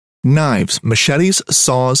Knives, machetes,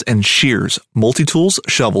 saws, and shears, multi-tools,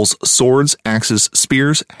 shovels, swords, axes,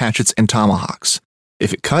 spears, hatchets, and tomahawks.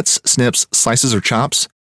 If it cuts, snips, slices, or chops,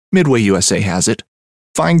 Midway USA has it.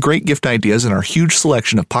 Find great gift ideas in our huge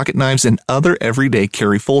selection of pocket knives and other everyday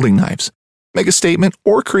carry folding knives. Make a statement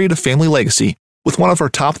or create a family legacy with one of our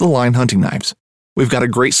top-of-the-line hunting knives. We've got a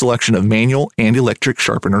great selection of manual and electric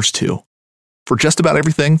sharpeners, too. For just about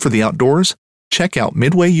everything for the outdoors, check out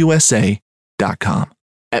MidwayUSA.com.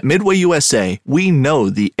 At Midway USA, we know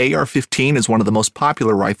the AR-15 is one of the most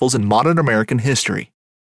popular rifles in modern American history.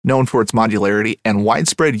 Known for its modularity and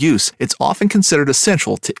widespread use, it's often considered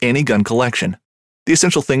essential to any gun collection. The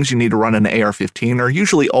essential things you need to run an AR-15 are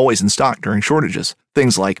usually always in stock during shortages,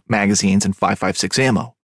 things like magazines and 5.56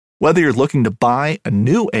 ammo. Whether you're looking to buy a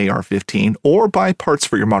new AR-15 or buy parts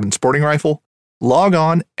for your modern sporting rifle, log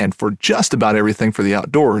on and for just about everything for the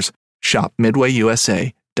outdoors, shop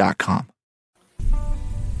MidwayUSA.com.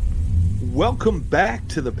 Welcome back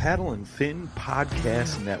to the Paddle and Fin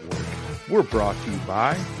Podcast Network. We're brought to you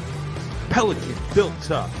by Pelican, built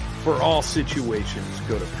tough for all situations.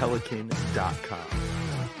 Go to pelican.com.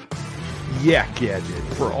 Yak Gadget,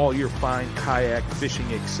 for all your fine kayak fishing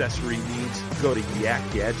accessory needs. Go to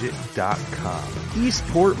yakgadget.com.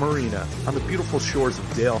 Eastport Marina, on the beautiful shores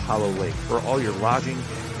of Dale Hollow Lake, for all your lodging,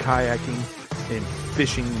 kayaking, and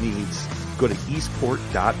fishing needs. Go to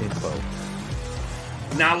eastport.info.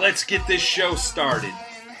 Now let's get this show started.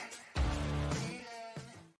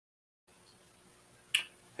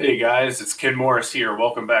 Hey guys, it's Ken Morris here.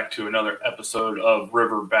 Welcome back to another episode of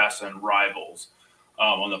River Bassin Rivals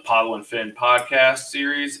on the Paddle and Fin podcast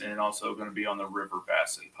series, and also going to be on the River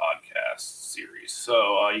Bassin podcast series.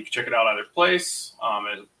 So you can check it out either place.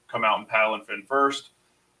 It'll come out in Paddle and Fin first.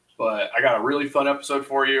 But I got a really fun episode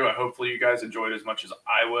for you. Hopefully you guys enjoyed as much as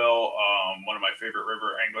I will. One of my favorite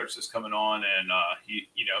river anglers is coming on, and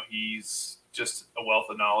he's just a wealth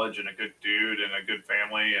of knowledge and a good dude and a good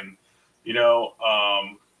family. And you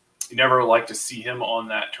never like to see him on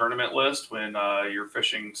that tournament list when you're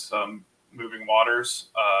fishing some moving waters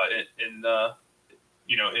in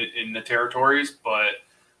the territories. But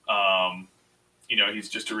he's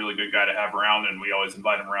just a really good guy to have around, and we always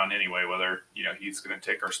invite him around anyway, whether, he's going to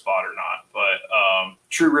take our spot or not. But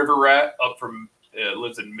True River Rat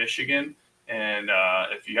lives in Michigan. And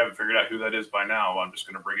if you haven't figured out who that is by now, I'm just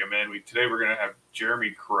going to bring him in. Today we're going to have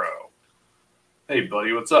Jeremy Crow. Hey,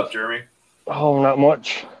 buddy. What's up, Jeremy? Oh, not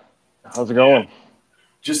much. How's it going?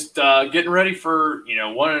 Just getting ready for,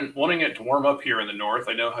 wanting it to warm up here in the north.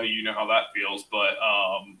 I know how that feels, but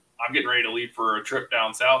I'm getting ready to leave for a trip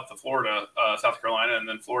down south to Florida, South Carolina, and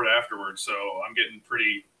then Florida afterwards. So I'm getting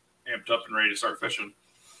pretty amped up and ready to start fishing.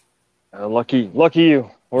 Lucky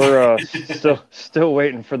you. We're still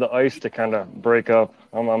waiting for the ice to kind of break up.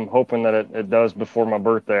 I'm hoping that it does before my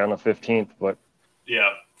birthday on the 15th. But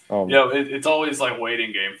yeah, it's always like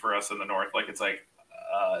waiting game for us in the north. Like it's like,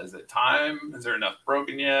 is it time? Is there enough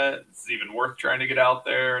broken yet? Is it even worth trying to get out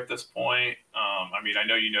there at this point? I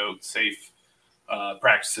know safe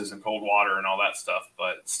practices in cold water and all that stuff,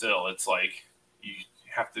 but still, it's like you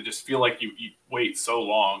have to just feel like you wait so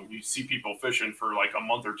long. You see people fishing for like a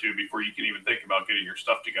month or two before you can even think about getting your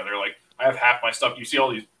stuff together. Like I have half my stuff. You see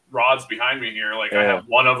all these rods behind me here. Like I have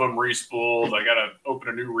one of them re-spooled. I got to open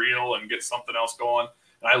a new reel and get something else going.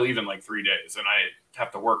 And I leave in like 3 days, and I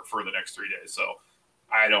have to work for the next 3 days. So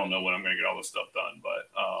I don't know when I'm going to get all this stuff done, but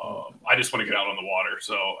I just want to get out on the water,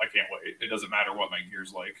 so I can't wait. It doesn't matter what my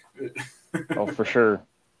gear's like. Oh, for sure.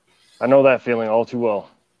 I know that feeling all too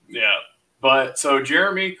well. Yeah. But so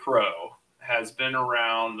Jeremy Crow has been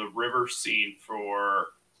around the river scene for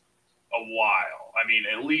a while.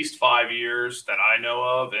 At least 5 years that I know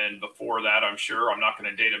of. And before that, I'm sure I'm not going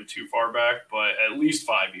to date him too far back, but at least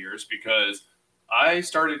 5 years, because I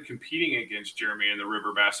started competing against Jeremy in the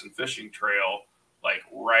River Bassin Fishing Trail like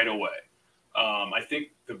right away. I think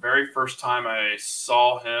the very first time I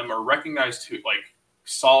saw him or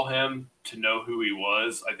saw him to know who he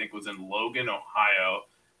was, I think was in Logan, Ohio.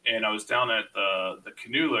 And I was down at the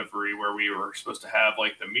canoe livery where we were supposed to have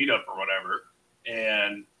like the meetup or whatever.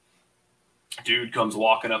 And dude comes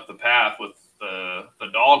walking up the path with the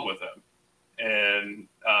dog with him. And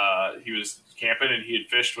he was camping, and he had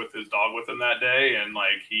fished with his dog with him that day. And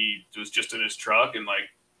like, he was just in his truck, and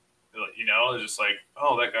like, it's just like,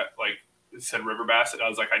 oh, that guy, like, it said River Bass. I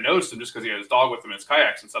was like, I noticed him just because he had his dog with him in his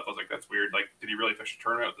kayaks and stuff. I was like, that's weird. Like, did he really fish a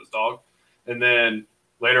tournament with his dog? And then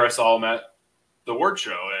later I saw him at the award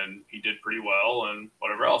show, and he did pretty well and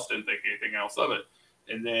whatever else. Didn't think anything else of it.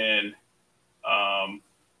 And then I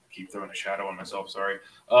keep throwing a shadow on myself. Sorry.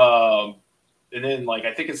 and then like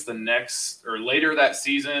I think it's the next or later that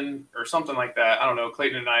season or something like that. I don't know.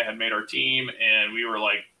 Clayton and I had made our team, and we were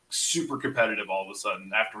like super competitive all of a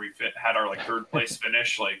sudden after we had our like third place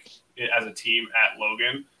finish like as a team at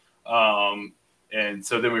Logan. And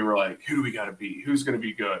so then we were like, who do we got to beat? Who's going to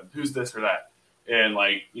be good? Who's this or that? And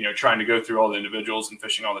like, you know, trying to go through all the individuals and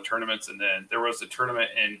fishing all the tournaments. And then there was a tournament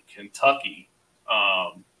in Kentucky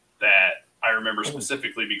that I remember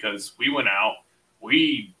specifically because we went out,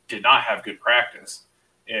 we did not have good practice.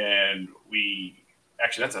 And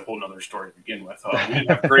actually, that's a whole nother story to begin with. We didn't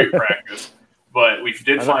have great practice, but we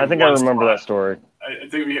did find I think I remember that story. I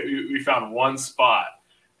think we found one spot.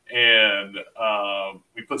 And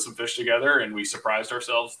we put some fish together, and we surprised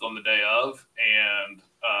ourselves on the day of, and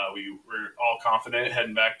we were all confident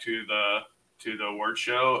heading back to the award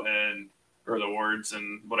show or the awards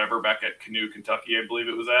and whatever back at Canoe, Kentucky, I believe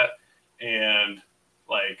it was at, and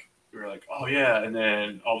like we were like, oh yeah, and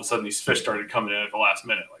then all of a sudden these fish started coming in at the last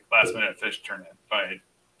minute, like last minute fish turned in by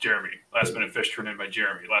Jeremy, last minute fish turned in by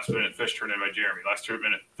Jeremy, last minute fish turned in by Jeremy, last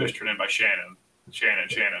minute fish turned in by Shannon.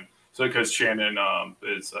 So because Shannon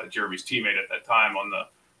is Jeremy's teammate at that time on the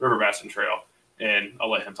River Bassin Trail, and I'll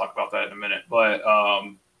let him talk about that in a minute. But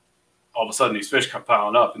all of a sudden, these fish come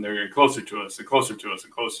piling up, and they're getting closer to us and closer to us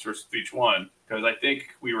and closer to us with each one. Because I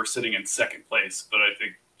think we were sitting in second place, but I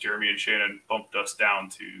think Jeremy and Shannon bumped us down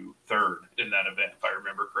to third in that event, if I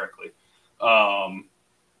remember correctly.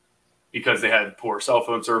 Because they had poor cell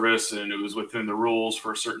phone service, and it was within the rules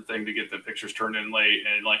for a certain thing to get the pictures turned in late.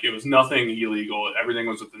 And like, it was nothing illegal. Everything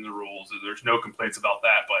was within the rules. There's no complaints about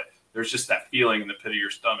that, but there's just that feeling in the pit of your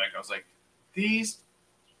stomach. I was like, these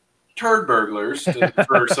turd burglars,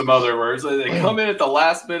 for some other words, they come in at the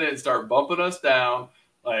last minute and start bumping us down.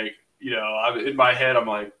 Like, you know, in my head, I'm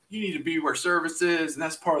like, you need to be where service is, and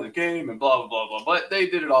that's part of the game, and blah, blah, blah, blah. But they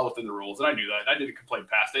did it all within the rules, and I knew that. I didn't complain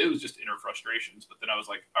past it. It was just inner frustrations. But then I was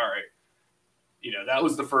like, all right. You know, that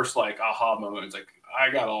was the first like aha moment. It's like, I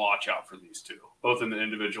got to watch out for these two, both in the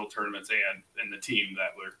individual tournaments and in the team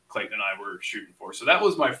that Clayton and I were shooting for. So that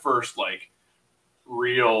was my first like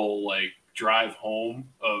real like drive home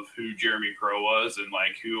of who Jeremy Crow was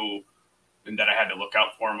and that I had to look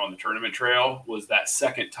out for him on the tournament trail was that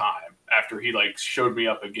second time after he like showed me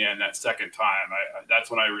up again. That second time, that's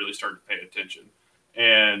when I really started to pay attention.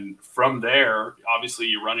 And from there, obviously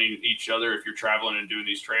you're running each other if you're traveling and doing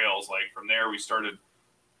these trails. Like from there, we started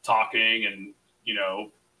talking and, you know,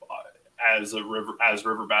 as River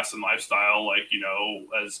Bassin Lifestyle, like, you know,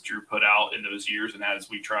 as Drew put out in those years and as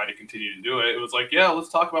we try to continue to do it, it was like, yeah, let's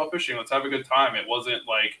talk about fishing. Let's have a good time. It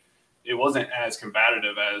wasn't as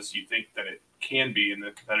combative as you think that it can be in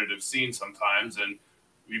the competitive scene sometimes. And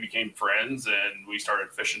we became friends and we started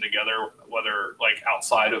fishing together, whether like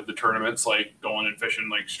outside of the tournaments, like going and fishing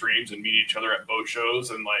like streams and meeting each other at boat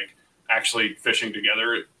shows and like actually fishing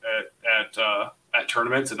together at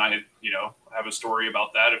tournaments. And I, you know, have a story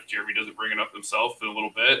about that if Jeremy doesn't bring it up himself in a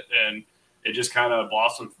little bit. And it just kind of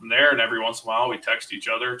blossomed from there. And every once in a while we text each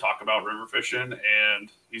other, talk about river fishing, and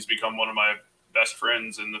he's become one of my best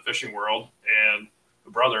friends in the fishing world and a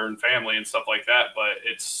brother and family and stuff like that. But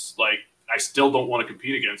it's like, I still don't want to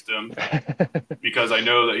compete against him because I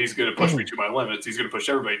know that he's going to push me to my limits. He's going to push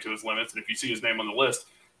everybody to his limits. And if you see his name on the list,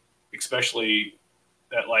 especially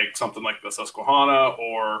at like something like the Susquehanna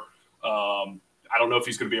or I don't know if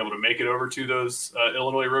he's going to be able to make it over to those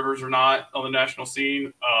Illinois rivers or not on the national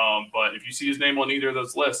scene. But if you see his name on either of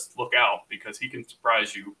those lists, look out because he can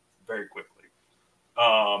surprise you very quickly.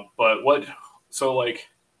 So like,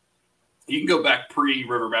 you can go back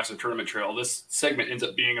pre-River Bassin Tournament Trail. This segment ends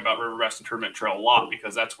up being about River Bassin Tournament Trail a lot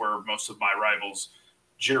because that's where most of my rivals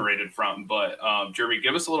generated from. But Jeremy,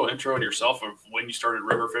 give us a little intro on yourself of when you started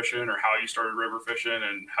river fishing or how you started river fishing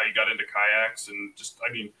and how you got into kayaks and just,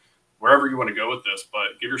 I mean, wherever you want to go with this,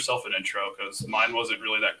 but give yourself an intro because mine wasn't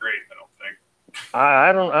really that great, I don't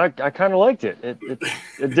think. I kind of liked it.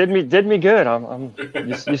 It did me good.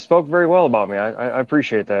 You spoke very well about me. I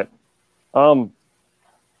appreciate that.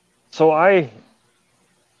 So I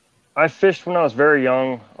fished when I was very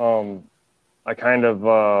young. I kind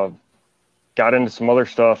of got into some other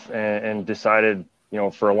stuff and decided, you know,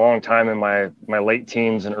 for a long time in my late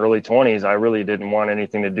teens and early 20s, I really didn't want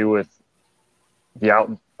anything to do with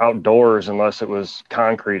the outdoors unless it was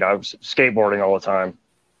concrete. I was skateboarding all the time.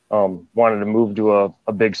 Wanted to move to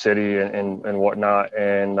a big city and whatnot.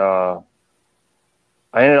 And I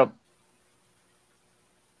ended up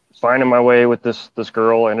finding my way with this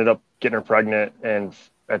girl. I ended up getting her pregnant. And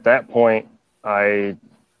at that point, I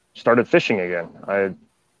started fishing again. I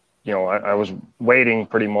was wading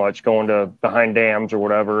pretty much, going to behind dams or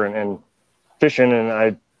whatever and fishing. And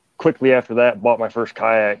I quickly after that bought my first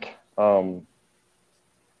kayak.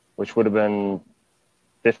 which would have been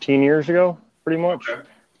 15 years ago, pretty much.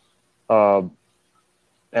 Okay.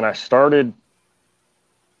 And I started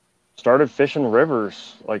fishing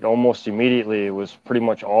rivers like almost immediately. It was pretty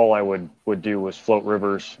much all I would do was float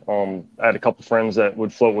rivers. I had a couple friends that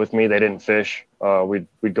would float with me. They didn't fish.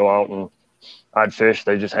 We'd go out and I'd fish.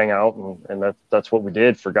 They just hang out, and that's what we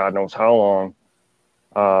did for God knows how long.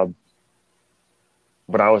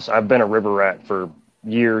 But I've been a river rat for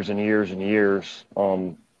years and years and years.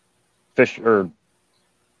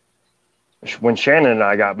 When Shannon and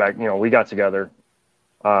I got back, we got together.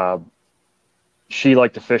 She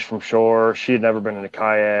liked to fish from shore. She had never been in a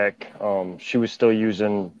kayak. She was still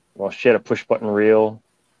using, she had a push button reel.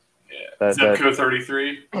 Yeah. Zebco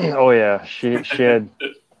 33. Oh yeah. She had,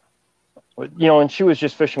 and she was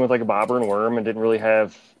just fishing with like a bobber and worm and didn't really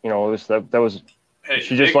have, she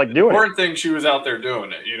just liked doing it. The important thing, she was out there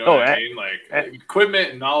doing it. You know what I mean? Like equipment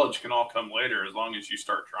and knowledge can all come later as long as you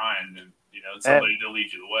start trying and, somebody to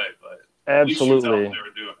lead you the way. But absolutely. At least she was out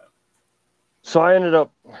there doing it. So I ended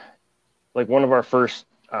up, like one of our first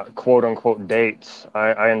quote unquote dates,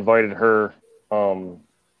 I invited her to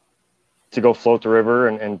go float the river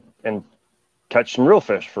and catch some real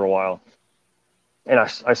fish for a while. And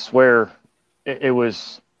I swear it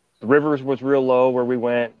was, the rivers was real low where we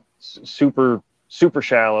went, super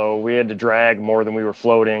shallow. We had to drag more than we were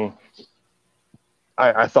floating.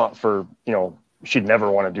 I thought she'd never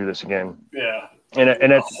want to do this again. Yeah. And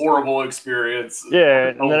it's a horrible experience.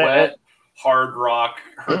 Yeah. A wet, hard rock,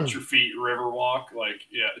 hurt your feet, river walk,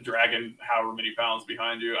 dragging however many pounds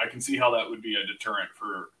behind you. I can see how that would be a deterrent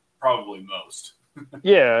for probably most.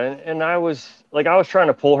 Yeah, and I was trying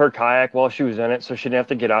to pull her kayak while she was in it, so she didn't have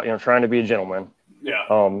to get out. Trying to be a gentleman. Yeah.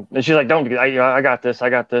 And she's like, "Don't do that. I got this.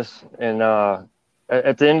 And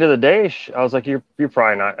at the end of the day, I was like, "You're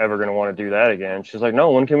probably not ever going to want to do that again." She's like,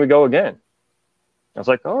 "No. When can we go again?" I was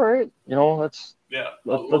like, "All right.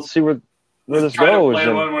 Let's see where this goes."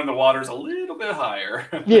 Play one when the water's a little bit higher.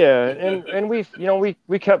 Yeah, and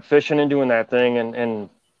we kept fishing and doing that thing, and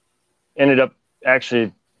ended up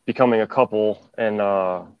actually becoming a couple. And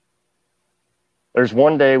there's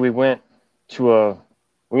one day we went to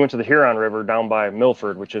the Huron River down by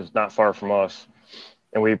Milford, which is not far from us,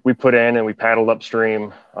 and we put in and we paddled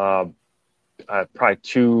upstream, probably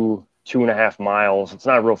 2.5 miles. It's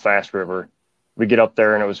not a real fast river. We get up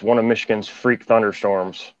there and it was one of Michigan's freak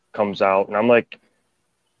thunderstorms comes out, and I'm like,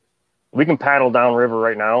 we can paddle down river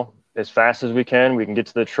right now as fast as we can. We can get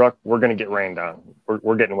to the truck. We're going to get rained on.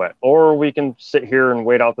 We're getting wet. Or we can sit here and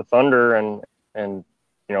wait out the thunder and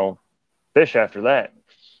fish after that.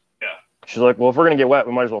 Yeah. She's like, well, if we're going to get wet,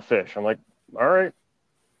 we might as well fish. I'm like, all right.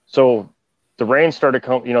 So the rain started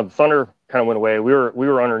coming, the thunder kind of went away. We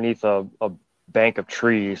were underneath a bank of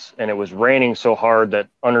trees, and it was raining so hard that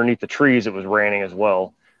underneath the trees, it was raining as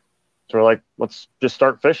well. So we're like, let's just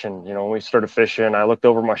start fishing. We started fishing. I looked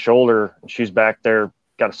over my shoulder and she's back there,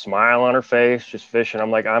 got a smile on her face, just fishing.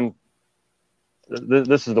 I'm like,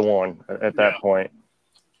 this is the one at that point.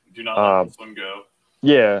 Do not let this one go.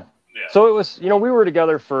 Yeah. So it was, we were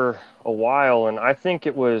together for a while, and I think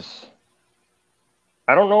it was,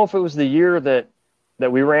 I don't know if it was the year that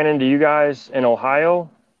we ran into you guys in Ohio,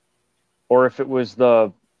 or if it was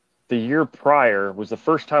the year prior. Was the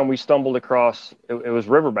first time we stumbled across, it was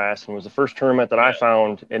river bass, and it was the first tournament that I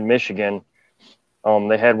found in Michigan.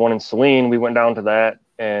 They had one in Saline. We went down to that,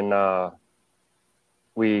 and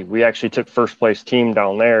we actually took first place team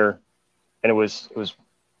down there, and it was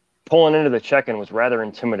pulling into the check-in was rather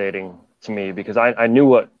intimidating to me, because I knew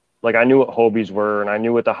what Hobies were, and I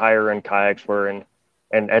knew what the higher end kayaks were,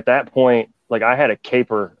 and at that point, I had a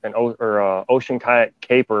caper, ocean kayak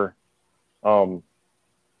caper.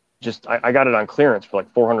 I got it on clearance for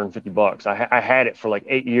like $450. I had it for like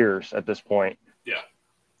 8 years at this point. Yeah.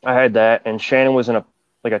 I had that, and Shannon was in a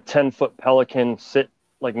 10-foot Pelican sit,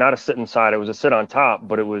 not a sit inside. It was a sit on top,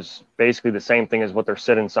 but it was basically the same thing as what their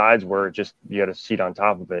sit insides were. Just you had a seat on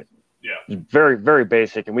top of it. Yeah. It was very, very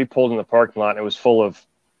basic. And we pulled in the parking lot, and it was full of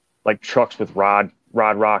trucks with rod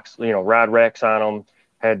rocks, rod racks on them.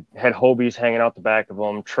 Had Hobies hanging out the back of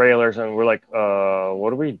them, trailers, and we're like,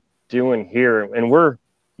 what are we doing here? And we're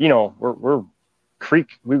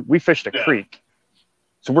creek. We fished a creek,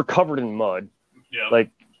 so we're covered in mud. Yeah.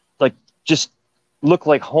 Just look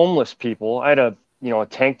like homeless people. I had a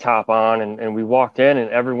tank top on, and we walked in,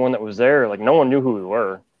 and everyone that was there, no one knew who we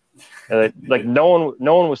were. No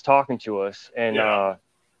one was talking to us. And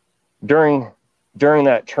during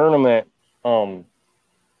that tournament,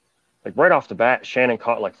 right off the bat, Shannon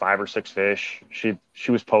caught 5 or 6 fish. She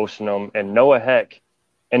was posting them, and Noah Heck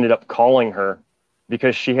ended up calling her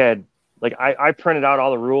because she had I printed out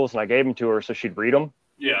all the rules and I gave them to her so she'd read them.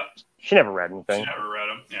 Yeah. She never read anything. She never read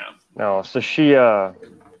them. Yeah. No. So he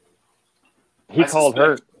called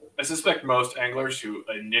her. I suspect most anglers who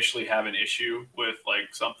initially have an issue with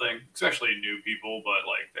like something, especially new people, but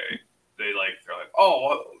like they're like,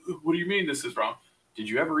 oh, what do you mean this is wrong? Did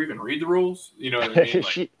you ever even read the rules? You know what I mean?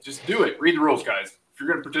 Like, just do it. Read the rules, guys. If you're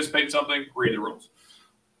going to participate in something, read the rules.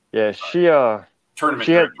 Yeah, tournament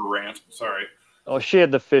director rant. Sorry. Oh, she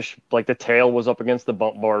had the fish, like the tail was up against the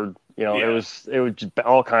bump board. You know, it was just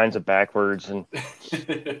all kinds of backwards, and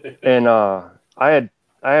I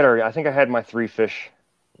had my 3 fish.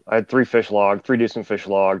 I had 3 fish logged, 3 decent fish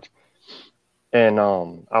logged, and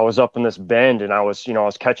I was up in this bend, and I was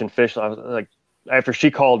catching fish. I was like, after she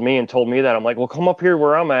called me and told me that, I'm like, well, come up here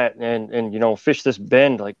where I'm at and fish this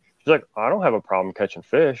bend. Like, she's like, I don't have a problem catching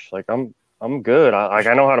fish. Like, I'm good. I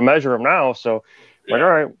know how to measure them now. So I'm like,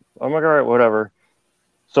 all right, whatever.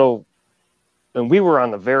 So, and we were on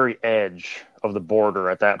the very edge of the border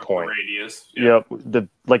at that point. Radius. Yeah. Yep.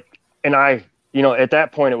 At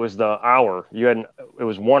that point it was the hour. It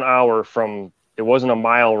was 1 hour from, it wasn't a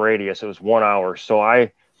mile radius. It was 1 hour. So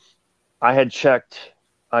I had checked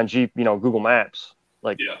on Google Maps,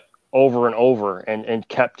 over and over and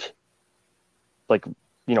kept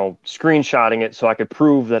screenshotting it so I could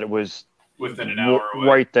prove that it was within an hour away.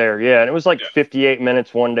 Right there. Yeah. And it was 58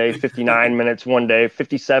 minutes one day, 59 minutes one day,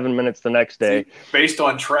 57 minutes the next day. See, based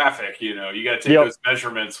on traffic, you got to take those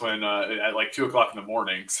measurements when at 2:00 in the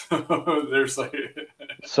morning. So there's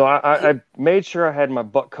so I made sure I had my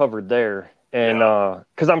butt covered there. And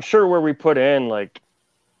cause I'm sure where we put in,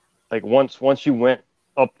 once you went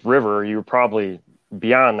upriver, you were probably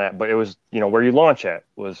beyond that, but it was, where you launch at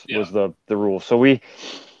was the rule. So we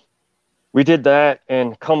did that,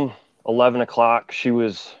 and come 11 o'clock, she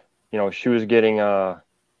was getting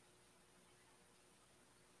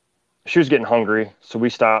hungry. So we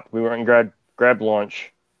stopped. We went and grabbed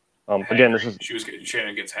lunch. Again,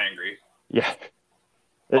 Shannon gets hangry. Yeah.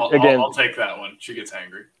 I'll take that one. She gets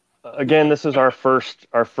hangry. Again, this is our first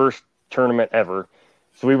tournament ever.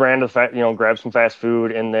 So we ran to grabbed some fast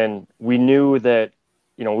food, and then we knew that,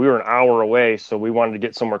 we were an hour away, so we wanted to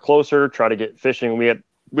get somewhere closer, try to get fishing. We had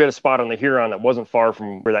a spot on the Huron that wasn't far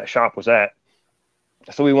from where that shop was at.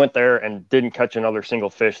 So we went there and didn't catch another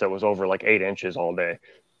single fish that was over 8 inches all day.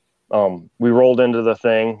 We rolled into the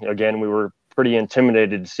thing. Again, we were pretty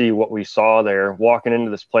intimidated to see what we saw there, walking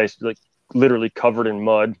into this place, literally covered in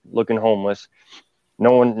mud, looking homeless.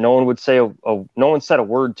 No one would say no one said a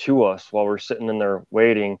word to us while we're sitting in there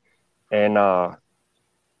waiting. And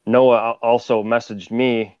Noah also messaged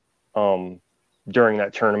me during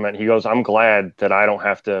that tournament. He goes, I'm glad that I don't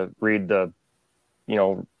have to read the,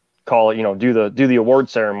 call it, do the award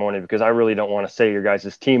ceremony, because I really don't want to say your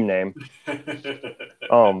guys' team name.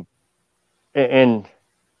 And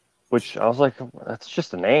which I was like, that's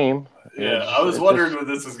just a name. Yeah, I was wondering when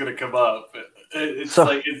this was going to come up. It's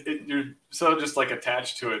you're so just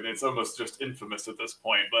attached to it, and it's almost just infamous at this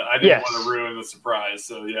point. But I didn't want to ruin the surprise,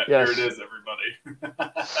 so here it is,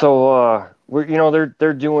 everybody. So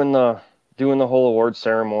they're doing the whole award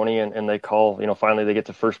ceremony, and they call, finally they get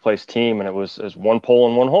the first place team, and it was 1 pole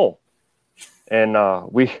and 1 hole, and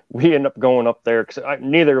we end up going up there because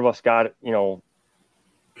neither of us got it,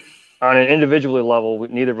 on an individual level.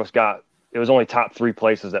 Neither of us got. It was only top 3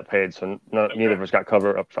 places that paid, so neither of us got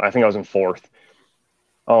covered up. I think I was in 4th.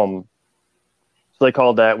 So they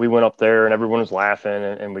called that. We went up there, and everyone was laughing,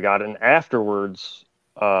 and we got it. And afterwards,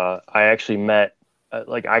 I actually met,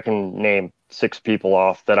 I can name 6 people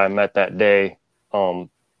off that I met that day,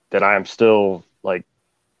 that I am still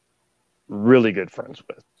really good friends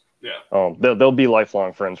with. Yeah. They'll be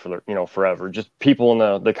lifelong friends for forever. Just people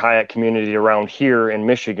in the kayak community around here in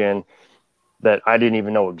Michigan that I didn't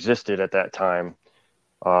even know existed at that time.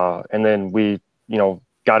 And then we,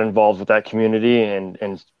 got involved with that community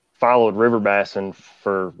and followed river bassin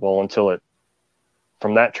from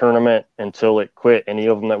that tournament until it quit. Any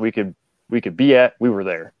of them that we could be at, we were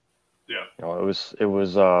there. Yeah. It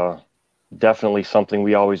was definitely something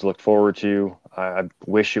we always looked forward to. I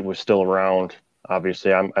wish it was still around.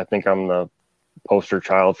 Obviously, I think I'm the poster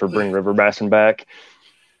child for bring river bassin back.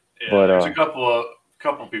 Yeah, but there's a couple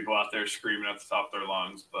of people out there screaming at the top of their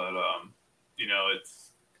lungs, but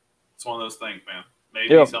it's one of those things, man. Maybe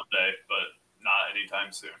someday, but not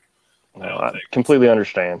anytime soon. I completely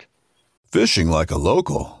understand. Fishing like a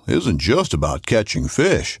local isn't just about catching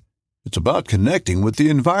fish. It's about connecting with the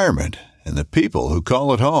environment and the people who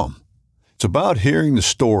call it home. It's about hearing the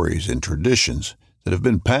stories and traditions that have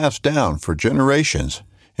been passed down for generations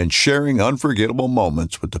and sharing unforgettable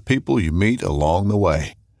moments with the people you meet along the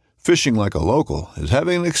way. Fishing like a local is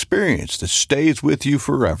having an experience that stays with you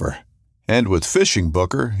forever. And with Fishing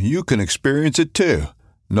Booker, you can experience it too,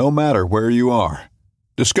 no matter where you are.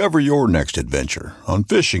 Discover your next adventure on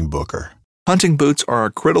Fishing Booker. Hunting boots are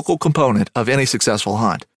a critical component of any successful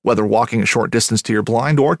hunt. Whether walking a short distance to your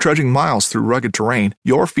blind or trudging miles through rugged terrain,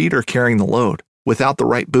 your feet are carrying the load. Without the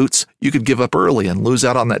right boots, you could give up early and lose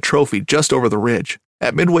out on that trophy just over the ridge.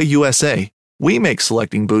 At Midway USA, we make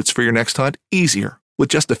selecting boots for your next hunt easier. With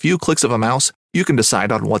just a few clicks of a mouse, you can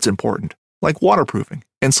decide on what's important, like waterproofing,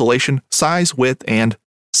 insulation, size, width, and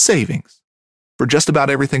savings. For just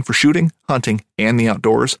about everything for shooting, hunting, and the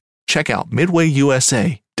outdoors, check out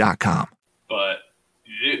MidwayUSA.com. But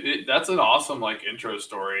that's an awesome intro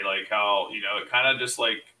story, how it kind of just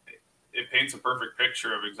it paints a perfect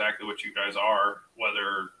picture of exactly what you guys are,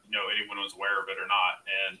 whether anyone was aware of it or not.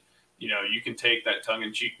 And you can take that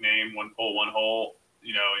tongue-in-cheek name, One Pole One Hole,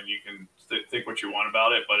 and you can think what you want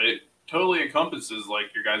about it, but it totally encompasses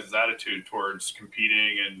your guys' attitude towards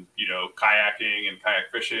competing and kayaking and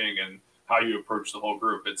kayak fishing and how you approach the whole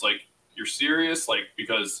group. It's you're serious,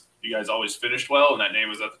 because you guys always finished well, and that name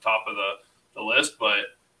was at the top of the list,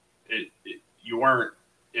 but you weren't.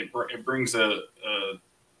 It brings a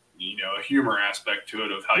humor aspect to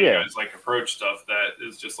it of how you guys approach stuff. That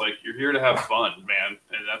is just you're here to have fun, man,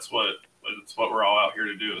 and that's what we're all out here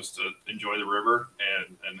to do, is to enjoy the river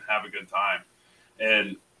and have a good time.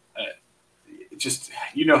 And it just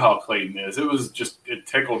how Clayton is. It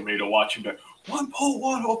tickled me to watch him go, One Pole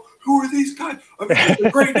One Hole. Who are these guys? I mean, it's a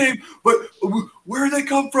great name, but where do they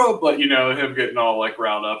come from? But him getting all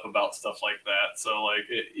riled up about stuff like that. So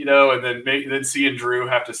and then seeing Drew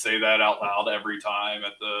have to say that out loud every time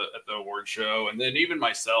at the award show, and then even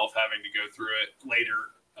myself having to go through it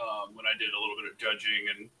later when I did a little bit of judging,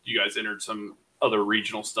 and you guys entered some other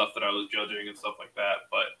regional stuff that I was judging and stuff like that.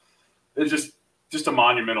 But it's just a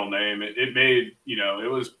monumental name. It made,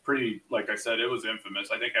 it was pretty, like I said, it was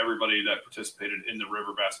infamous. I think everybody that participated in the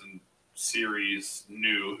River Bassin series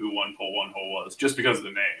knew who One Pole One Hole was, just because of the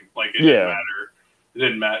name. It didn't matter. It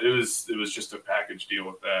didn't matter. It was just a package deal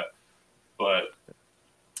with that. But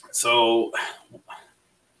so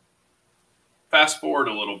fast forward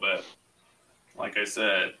a little bit. Like I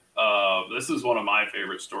said, this is one of my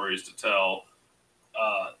favorite stories to tell.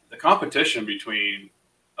 The competition between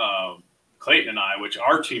Clayton and I, which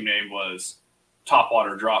our team name was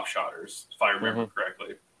Topwater Drop Shotters, if I remember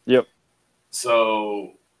correctly. Yep.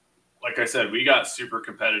 So, like I said, we got super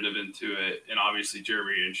competitive into it, and obviously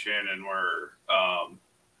Jeremy and Shannon were,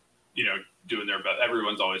 doing their best.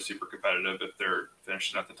 Everyone's always super competitive if they're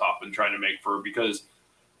finishing at the top and trying to make because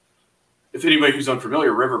if anybody who's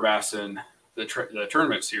unfamiliar, River Bassin, the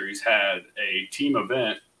tournament series had a team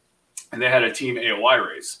event. And they had a team AOI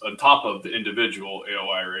race on top of the individual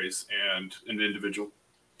AOI race and in the individual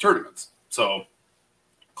tournaments. So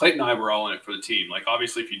Clayton and I were all in it for the team.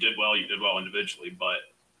 Obviously, if you did well individually, but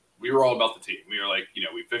we were all about the team. We were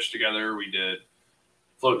we fished together. We did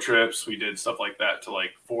float trips. We did stuff like that to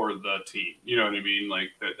for the team. You know what I mean?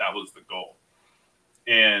 That was the goal.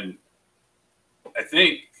 And I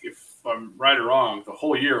think if I'm right or wrong, the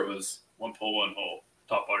whole year it was One Pole One Hole.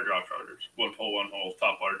 Topwater Drop Charters, One Pole One Hole,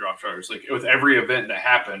 Topwater Drop Charters. With every event that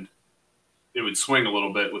happened, it would swing a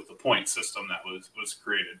little bit with the point system that was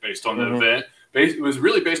created based on the event. It was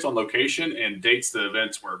really based on location and dates the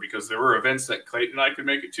events were, because there were events that Clayton and I could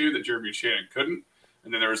make it to that Jeremy and Shannon couldn't,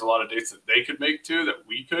 and then there was a lot of dates that they could make to that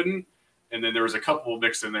we couldn't, and then there was a couple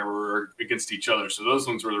mixed in there where we were against each other. So those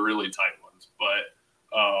ones were the really tight ones. But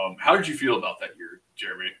how did you feel about that year,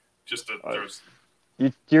 Jeremy?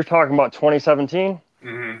 You're talking about 2017.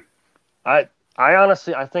 Mm-hmm. I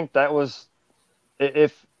honestly, I think that was,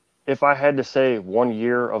 if I had to say 1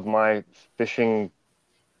 year of my fishing,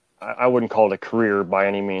 I wouldn't call it a career by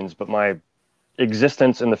any means, but my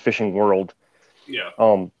existence in the fishing world. Yeah.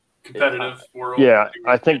 Competitive world. Yeah.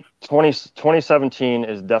 I think 2017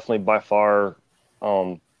 is definitely by far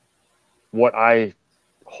what I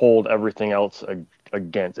hold everything else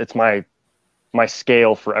against. It's my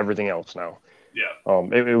scale for everything else now. Yeah.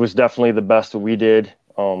 It was definitely the best that we did.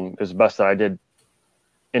 It was the best that I did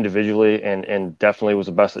individually, and definitely was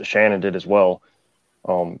the best that Shannon did as well.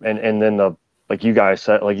 And then like you guys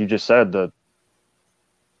said, like you just said,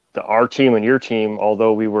 our team and your team,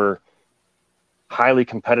 although we were highly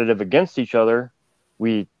competitive against each other,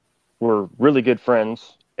 we were really good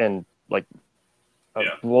friends, and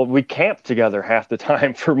we camped together half the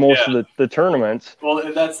time for most of the tournaments. Well,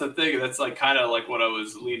 and that's the thing. That's kind of what I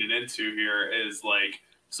was leaning into here is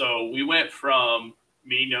so we went from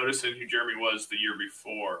me noticing who Jeremy was the year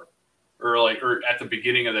before, or at the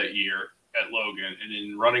beginning of that year at Logan, and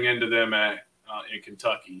then running into them in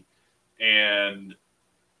Kentucky, and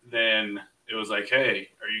then it was like, hey,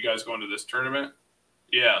 are you guys going to this tournament?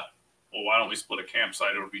 Yeah. Well, why don't we split a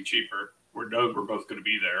campsite? It'll be cheaper. We're both going to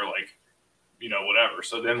be there. Like, you know, whatever.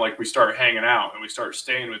 So then like we start hanging out and we start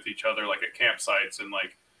staying with each other, like at campsites and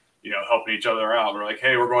like, you know, helping each other out. We're like,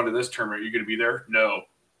 hey, we're going to this tournament. Are you going to be there? No.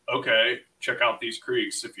 Okay. Check out these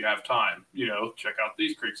creeks if you have time, you know, check out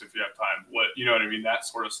these creeks if you have time. What, you know what I mean? That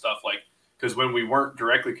sort of stuff. Like, because when we weren't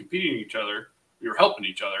directly competing with each other, we were helping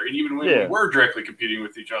each other. And even when we were directly competing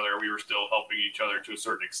with each other, we were still helping each other to a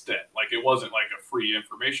certain extent. Like, it wasn't like a free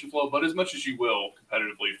information flow, but as much as you will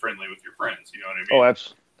competitively friendly with your friends, you know what I mean?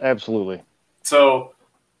 Oh, absolutely. So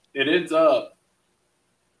it ends up,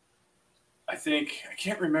 I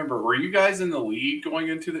can't remember. Were you guys in the lead going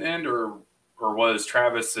into the end, or was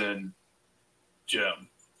Travis and Jim?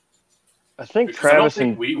 I think because Travis I don't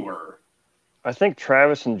think we were. I think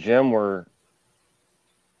Travis and Jim were.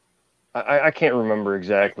 I can't remember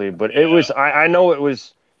exactly, but it was. I know it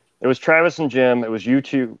was Travis and Jim. It was you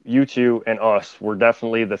two, and us. Were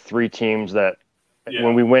definitely the three teams that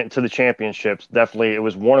when we went to the championships, definitely it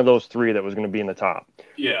was one of those three that was going to be in the top.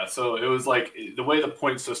 Yeah, so it was like the way the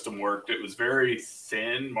point system worked. It was very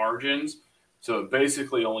thin margins. So it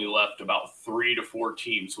basically only left about 3 to 4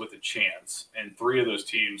 teams with a chance, and 3 of those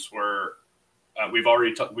teams were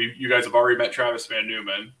you guys have already met Travis Van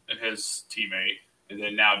Newman and his teammate, and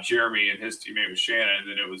then now Jeremy and his teammate was Shannon,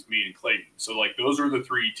 and then it was me and Clayton. So like those were the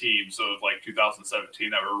 3 teams of like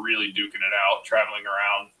 2017 that were really duking it out, traveling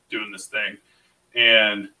around, doing this thing,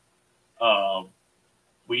 and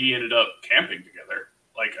we ended up camping together.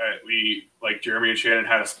 Like Jeremy and Shannon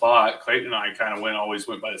had a spot. Clayton and I kind of always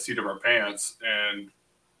went by the seat of our pants, and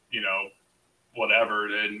you know, whatever.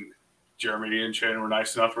 And Jeremy and Shannon were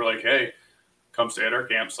nice enough. We're like, hey, come stay at our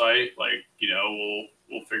campsite. Like, you know,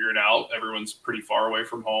 we'll figure it out. Everyone's pretty far away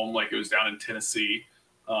from home. Like, it was down in Tennessee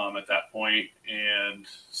at that point, and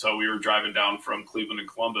so we were driving down from Cleveland and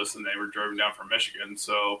Columbus, and they were driving down from Michigan.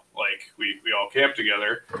 So like we all camped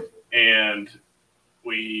together, and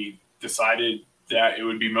we decided that it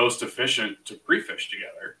would be most efficient to pre-fish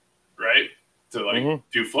together, right? To like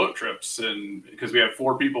do float trips, and because we have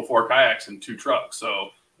 4 people, 4 kayaks, and 2 trucks. So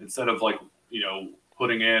instead of like, you know,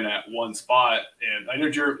 putting in at one spot, and I know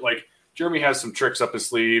Jeremy has some tricks up his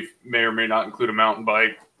sleeve, may or may not include a mountain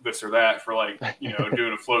bike, this or that, for like, you know,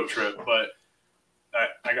 doing a float trip, but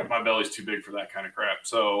I got my belly's too big for that kind of crap.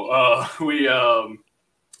 So we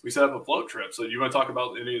set up a float trip. So do you want to talk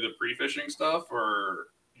about any of the pre-fishing stuff, or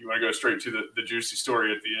you want to go straight to the juicy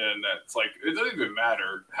story at the end? That's like, it doesn't even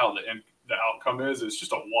matter how the outcome is. It's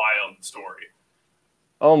just a wild story.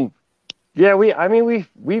 Yeah,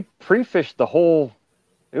 we pre-fished the whole.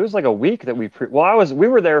 It was like a week that we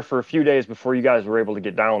were there for a few days before you guys were able to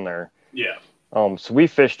get down there. Yeah. So we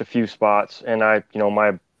fished a few spots, and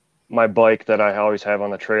my bike that I always have on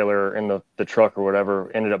the trailer in the truck or whatever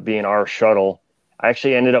ended up being our shuttle. I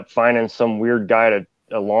actually ended up finding some weird guy at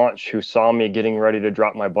a launch who saw me getting ready to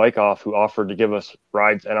drop my bike off, who offered to give us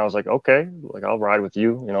rides, and I was like, okay, like I'll ride with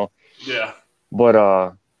you, you know. Yeah.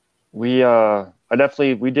 But we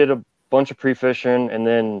did a bunch of pre-fishing, and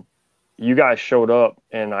then you guys showed up,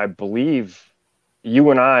 and I believe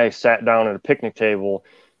you and I sat down at a picnic table,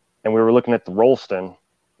 and we were looking at the Rolston.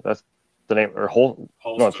 That's the name, or Holston.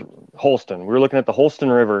 No, it's Holston. We were looking at the Holston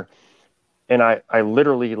River, and I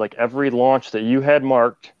literally, like, every launch that you had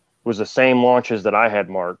marked was the same launches that I had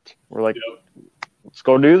marked. We're like, let's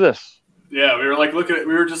go do this. Yeah, we were like we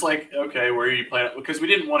were just like, okay, where are you planning? Because we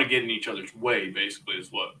didn't want to get in each other's way, basically,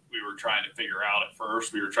 is what we were trying to figure out at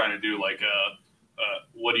first. We were trying to do like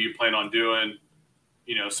what do you plan on doing,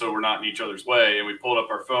 you know, so we're not in each other's way. And we pulled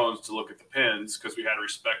up our phones to look at the pins because we had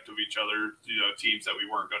respect of each other, you know, teams that we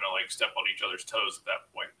weren't going to like step on each other's toes at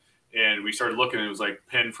that point. And we started looking, and it was like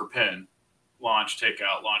pin for pin, launch, take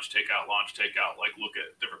out, launch, take out, launch, take out, like look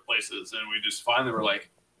at different places. And we just finally were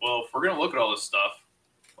like, well, if we're going to look at all this stuff,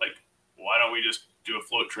 like, why don't we just do a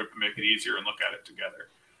float trip and make it easier and look at it together?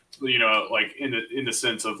 You know, like in the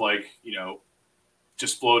sense of like, you know,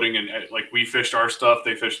 just floating, and like we fished our stuff,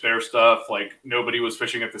 they fished their stuff. Like nobody was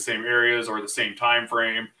fishing at the same areas or the same time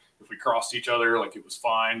frame. If we crossed each other, like it was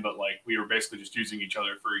fine, but like we were basically just using each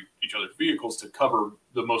other for each other's vehicles to cover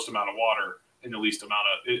the most amount of water in the least amount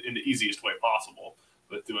of, in the easiest way possible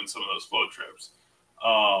with doing some of those float trips.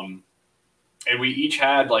 And we each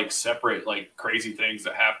had like separate, like crazy things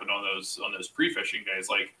that happened on those pre-fishing days.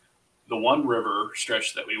 Like the one river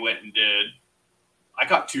stretch that we went and did, I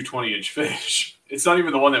caught 2 20-inch fish. It's not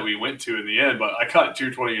even the one that we went to in the end, but I caught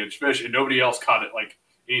 2 20-inch fish, and nobody else caught it like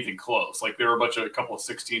anything close. Like there were a couple of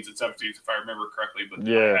 16s and 17s, if I remember correctly, but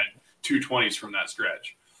I had 2 20s from that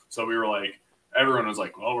stretch. So we were like, everyone was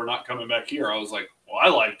like, well, we're not coming back here. I was like, well, I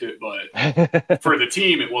liked it, but for the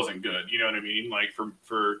team, it wasn't good. You know what I mean? Like for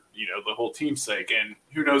the whole team's sake. And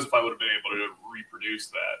who knows if I would have been able to reproduce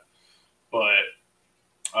that. But,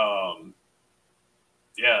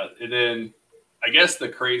 yeah. And then I guess the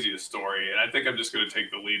craziest story, and I think I'm just going to take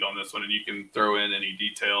the lead on this one, and you can throw in any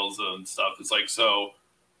details and stuff. It's like, so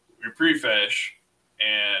we pre-fish,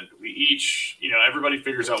 and we each, everybody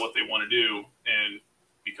figures out what they want to do. And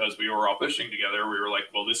because we were all fishing together, we were like,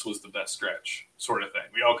 well, this was the best stretch sort of thing.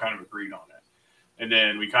 We all kind of agreed on it. And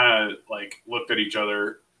then we kind of like looked at each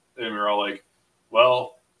other and we were all like,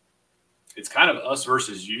 well, it's kind of us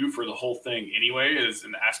versus you for the whole thing anyway, as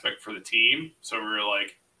an aspect for the team. So we were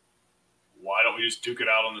like, why don't we just duke it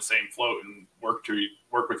out on the same float and work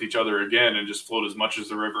with each other again and just float as much as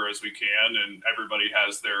the river as we can. And everybody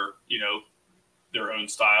has their, their own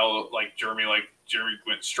style. Like Jeremy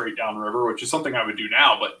went straight down river, which is something I would do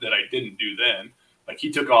now, but that I didn't do then. Like he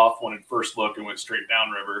took off, wanted first look, and went straight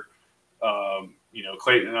down river.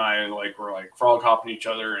 Clayton and I were like frog hopping each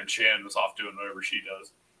other, and Shannon was off doing whatever she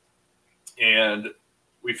does. And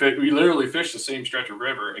we literally fished the same stretch of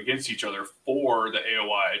river against each other for the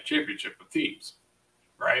AOY championship of teams,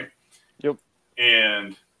 right? Yep.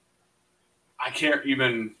 And I can't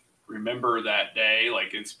even remember that day,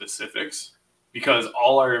 like in specifics, because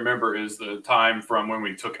all I remember is the time from when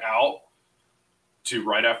we took out to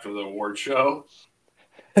right after the award show,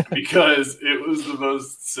 because it was the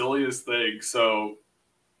most silliest thing. So,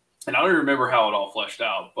 and I don't remember how it all fleshed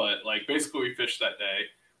out, but like basically we fished that day.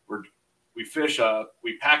 We fish up,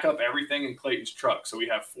 we pack up everything in Clayton's truck. So we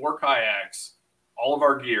have 4 kayaks, all of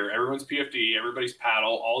our gear, everyone's PFD, everybody's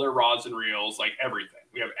paddle, all their rods and reels, like everything.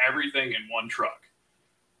 We have everything in one truck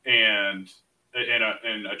and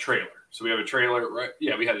in a trailer. So we have a trailer, right?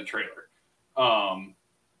 Yeah, we had a trailer.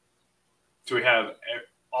 So we have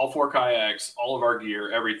all 4 kayaks, all of our gear,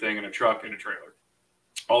 everything in a truck and a trailer.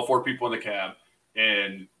 All 4 people in the cab.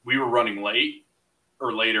 And we were running late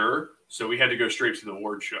or later, so we had to go straight to the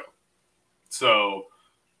award show. So,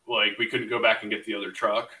 like, we couldn't go back and get the other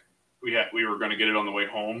truck. We were going to get it on the way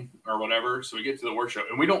home or whatever. So we get to the workshop,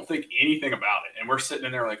 and we don't think anything about it. And we're sitting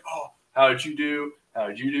in there like, oh, how did you do? How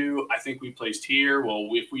did you do? I think we placed here. Well,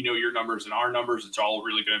 if we know your numbers and our numbers, it's all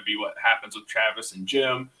really going to be what happens with Travis and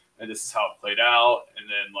Jim. And this is how it played out. And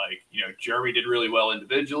then, Jeremy did really well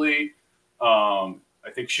individually. I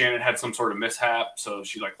think Shannon had some sort of mishap, so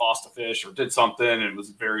she lost a fish or did something, and it was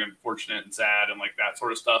very unfortunate and sad and that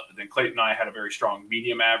sort of stuff. But then Clayton and I had a very strong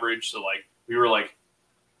medium average, so we were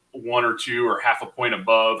 1 or 2 or half a point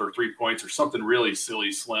above or 3 points or something really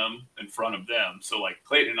silly slim in front of them. So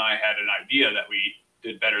Clayton and I had an idea that we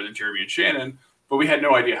did better than Jeremy and Shannon, but we had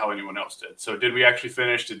no idea how anyone else did. So did we actually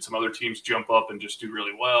finish? Did some other teams jump up and just do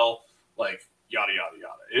really well? Yada yada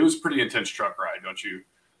yada. It was a pretty intense truck ride, don't you?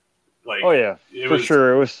 Oh yeah, for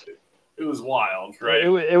sure. It was wild, right?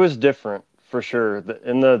 It was different for sure.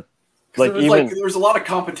 There was a lot of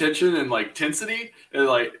competition and intensity.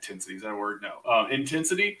 Intensity, is that a word? No,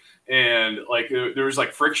 intensity, and there was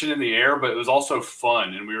friction in the air, but it was also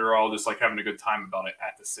fun, and we were all just having a good time about it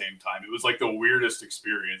at the same time. It was the weirdest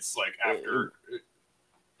experience. After,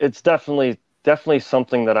 it's definitely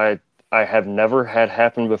something that I have never had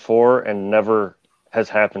happen before, and never has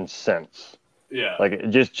happened since. Yeah,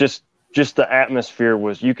 just the atmosphere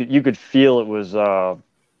was, you could feel it was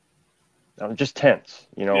just tense,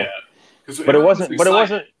 Yeah, but it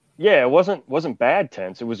wasn't bad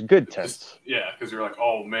tense. It was good tense. Because you're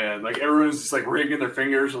oh man, everyone's just rigging their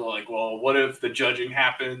fingers and well, what if the judging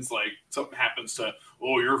happens? Something happens to,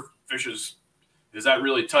 your fish is that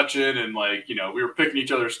really touching? And we were picking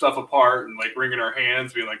each other's stuff apart and wringing our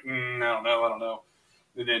hands, being I don't know.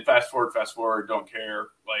 And then fast forward, don't care.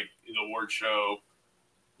 In the award show,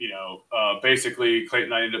 basically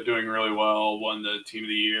Clayton and I ended up doing really well, won the team of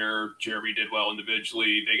the year. Jeremy did well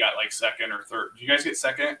individually. They got second or third. Did you guys get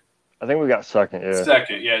second? I think we got second, yeah.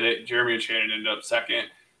 Second, yeah. Jeremy and Shannon ended up second.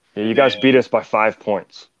 Yeah, you guys beat us by 5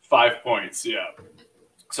 points. 5 points, yeah.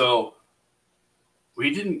 So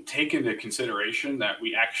we didn't take into consideration that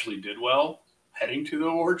we actually did well heading to the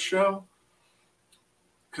award show,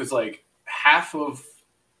 because half of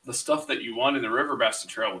the stuff that you won in the River Basket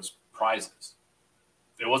Trail was prizes.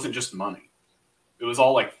 It wasn't just money. It was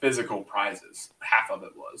all physical prizes. Half of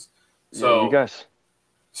it was. So yeah, you guys.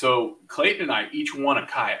 So Clayton and I each won a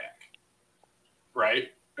kayak, right?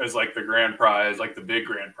 As the grand prize, the big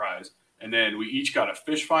grand prize. And then we each got a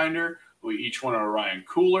fish finder. We each won an Orion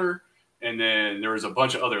cooler. And then there was a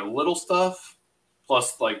bunch of other little stuff,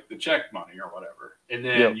 plus the check money or whatever. And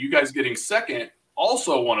then you guys getting second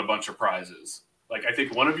also won a bunch of prizes. I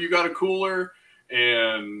think one of you got a cooler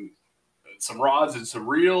and some rods and some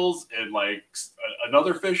reels and like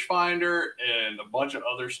another fish finder and a bunch of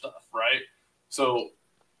other stuff, right? So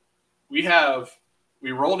we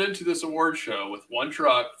rolled into this award show with one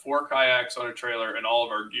truck, 4 kayaks on a trailer, and all of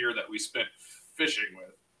our gear that we spent fishing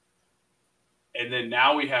with. And then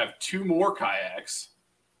now we have 2 more kayaks,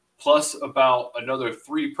 plus about another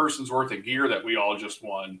 3 persons worth of gear that we all just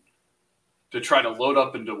won to try to load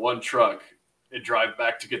up into one truck and drive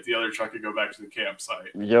back to get the other truck and go back to the campsite.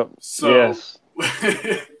 Yep. So yes.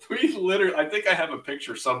 we literally, I think I have a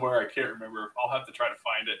picture somewhere. I can't remember. I'll have to try to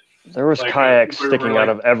find it. There was like, kayaks sticking out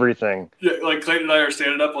of everything. Yeah, like Clayton and I are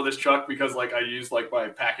standing up on this truck because like I used like my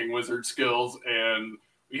packing wizard skills, and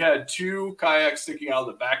we had 2 kayaks sticking out of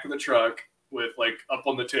the back of the truck with like up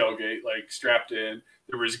on the tailgate, like strapped in.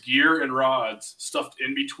 There was gear and rods stuffed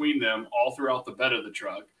in between them all throughout the bed of the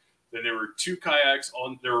truck. Then there were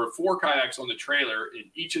 4 kayaks on the trailer. In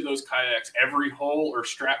each of those kayaks, every hole or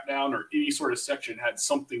strap down or any sort of section had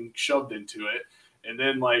something shoved into it. And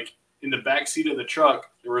then like in the back seat of the truck,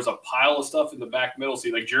 there was a pile of stuff in the back middle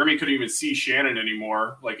seat. Like Jeremy couldn't even see Shannon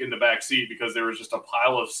anymore, like in the back seat, because there was just a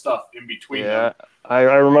pile of stuff in between them. I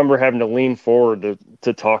remember having to lean forward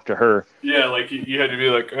to talk to her. Yeah, like you had to be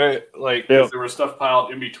like, hey, like, because there was stuff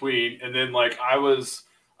piled in between. And then like I was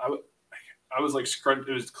like,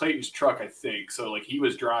 it was Clayton's truck, I think. So like he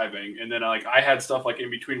was driving, and then like I had stuff like in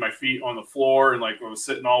between my feet on the floor, and like I was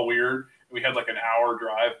sitting all weird. And we had like an hour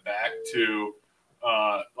drive back to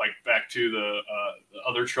the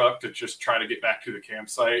other truck to just try to get back to the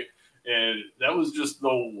campsite. And that was just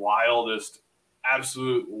the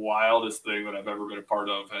absolute wildest thing that I've ever been a part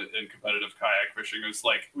of in competitive kayak fishing. It's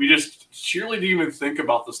like we just sheerly didn't even think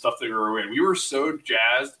about the stuff that we were in. We were so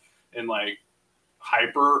jazzed and like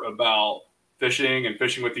hyper about fishing and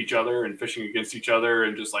fishing with each other and fishing against each other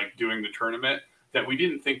and just like doing the tournament that we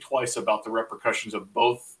didn't think twice about the repercussions of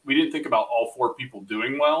both. We didn't think about all 4 people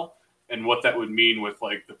doing well and what that would mean with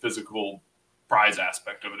like the physical prize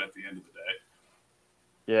aspect of it at the end of the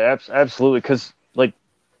day. Yeah, absolutely. Because like,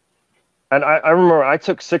 and I remember I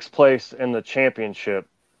took 6th place in the championship.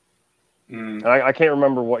 And I can't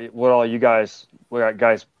remember what all you guys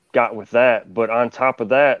got with that, but on top of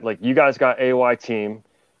that, like you guys got AOI team,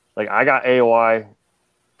 like I got AOI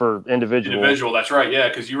for individual. Individual, that's right. Yeah,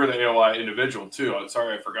 because you were the AOI individual too. I'm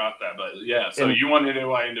sorry I forgot that, but yeah. So you won an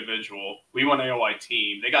AOI individual. We won AOI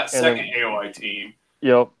team. They got second AOI team.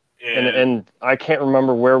 Yep. And I can't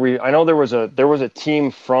remember I know there was a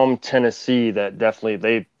team from Tennessee that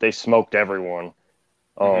definitely they smoked everyone.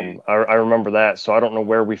 I remember that. So I don't know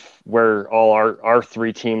where all our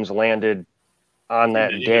 3 teams landed on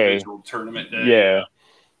that day. Individual tournament day. Yeah.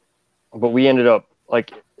 But we ended up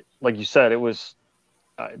like you said, it was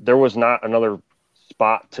there was not another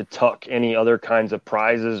spot to tuck any other kinds of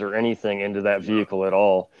prizes or anything into that vehicle at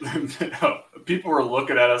all. People were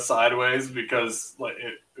looking at us sideways because like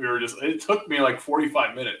it took me like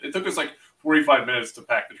 45 minutes. It took us like 45 minutes to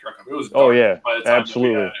pack the truck up. It was dark by the time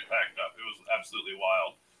absolutely. We had it packed up. It was absolutely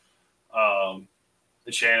wild.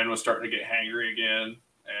 And Shannon was starting to get hangry again,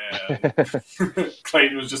 and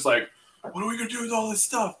Clayton was just like, "What are we gonna do with all this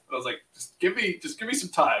stuff?" I was like, "Just give me some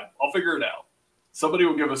time. I'll figure it out. Somebody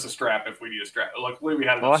will give us a strap if we need a strap." Luckily, we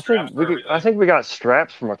had enough straps. I think we got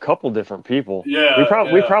straps from a couple different people. Yeah,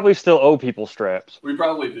 we probably still owe people straps. We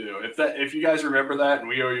probably do. If you guys remember that and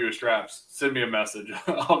we owe you a straps, send me a message.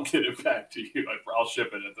 I'll get it back to you. I'll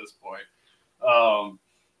ship it at this point.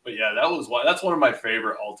 But yeah, that's one of my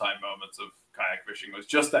favorite all-time moments of kayak fishing was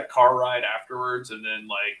just that car ride afterwards, and then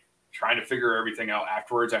like trying to figure everything out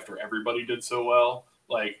afterwards after everybody did so well.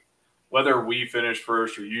 Like whether we finished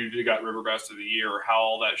first or you got River Best of the Year or how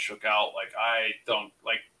all that shook out, like I don't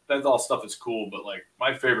like that all stuff is cool, but like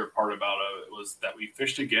my favorite part about it was that we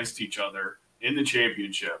fished against each other in the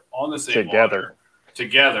championship on the same water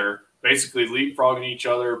together, basically leapfrogging each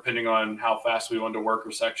other depending on how fast we wanted to work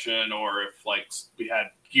our section, or if like we had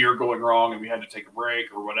gear going wrong and we had to take a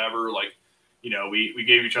break or whatever. Like, you know, we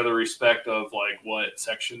gave each other respect of like what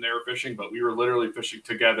section they were fishing, but we were literally fishing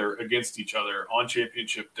together against each other on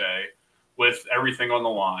championship day with everything on the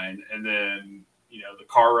line. And then, you know, the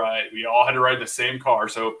car ride, we all had to ride the same car.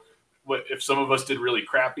 So if some of us did really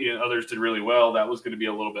crappy and others did really well, that was going to be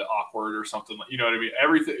a little bit awkward or something. You know what I mean?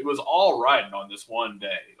 Everything, it was all riding on this one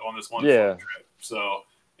day, on this one trip. So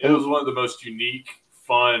it was one of the most unique,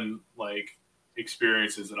 fun, like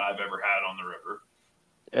experiences that I've ever had on the river.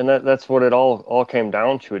 And that's what it all came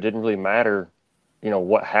down to. It didn't really matter, you know,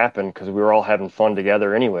 what happened, because we were all having fun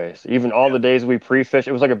together anyways. Even all the days we pre-fished,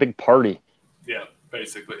 it was like a big party. Yeah,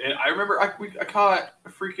 basically. And I remember I caught a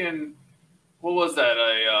freaking, what was that?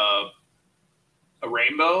 A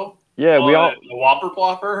rainbow Yeah, we all the Whopper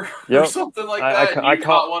Plopper or Yep. something like I that. I You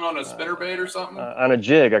caught caught one on a spinnerbait or something. on a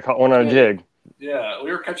jig. I caught one on a jig. Yeah,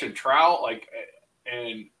 we were catching trout,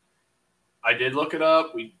 and I did look it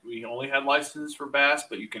up. We only had license for bass,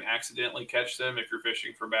 but you can accidentally catch them if you're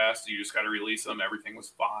fishing for bass. You just got to release them. Everything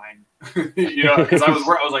was fine, because I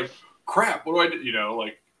was like, crap, what do I do?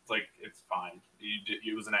 It's fine.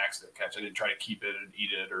 It was an accident catch. I didn't try to keep it and eat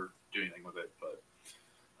it or do anything with it, but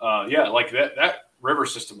that river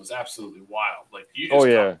system was absolutely wild. Like you just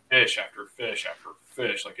caught fish after fish after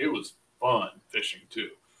fish. Like it was fun fishing too.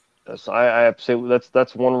 Yes, I absolutely.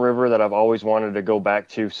 That's one river that I've always wanted to go back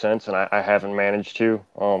to since, and I haven't managed to.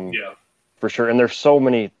 For sure. And there's so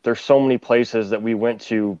many places that we went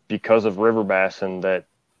to because of river bass and that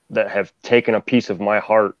have taken a piece of my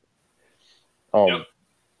heart.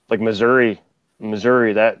 Like Missouri,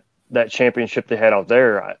 that championship they had out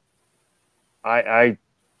there. I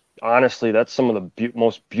honestly, that's some of the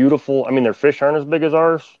most beautiful. I mean, their fish aren't as big as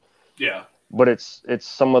ours. Yeah. But it's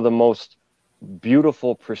some of the most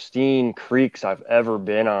beautiful, pristine creeks I've ever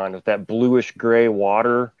been on, with that bluish gray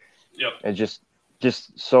water. Yep. And just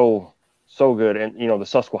so good. And the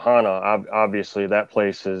Susquehanna, obviously that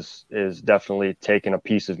place is definitely taken a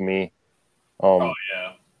piece of me.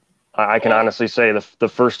 I can honestly say the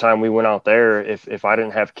first time we went out there, if I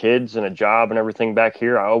didn't have kids and a job and everything back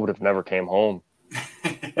here, I would have never came home.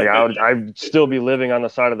 Like I'd still be living on the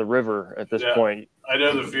side of the river at this point. I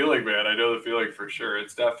know the feeling, man. I know the feeling for sure.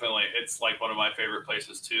 It's like one of my favorite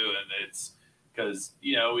places too. And it's because,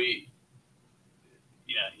 you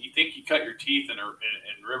think you cut your teeth in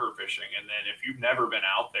river fishing. And then if you've never been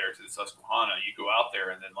out there to the Susquehanna, you go out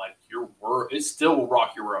there and then it still will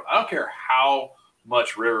rock your world. I don't care how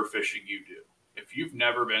much river fishing you do. If you've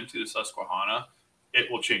never been to the Susquehanna,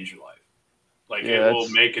 it will change your life. It will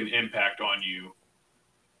make an impact on you.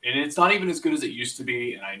 And it's not even as good as it used to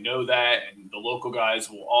be. And I know that. And the local guys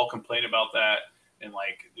will all complain about that. And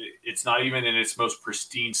it's not even in its most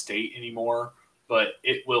pristine state anymore, but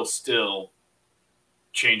it will still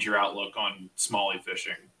change your outlook on smallie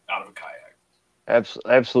fishing out of a kayak.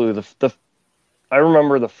 Absolutely. I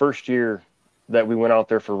remember the first year that we went out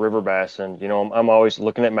there for river bass, and, I'm always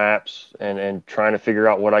looking at maps and trying to figure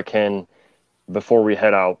out what I can before we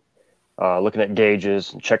head out. Looking at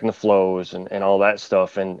gauges and checking the flows and all that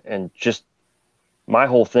stuff. And just my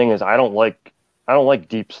whole thing is I don't like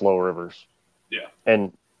deep, slow rivers. Yeah.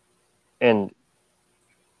 And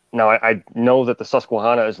now I know that the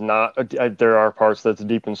Susquehanna is not, there are parts that's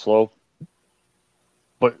deep and slow,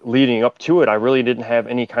 but leading up to it, I really didn't have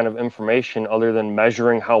any kind of information other than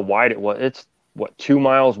measuring how wide it was. It's 2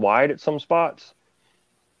 miles wide at some spots.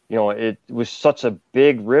 It was such a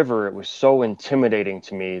big river. It was so intimidating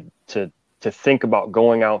to me to think about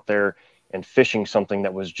going out there and fishing something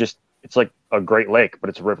that was just, it's like a Great Lake, but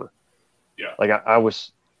it's a river. Yeah. Like I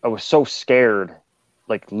was so scared,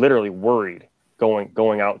 like literally worried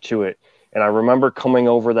going out to it. And I remember coming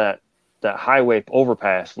over that highway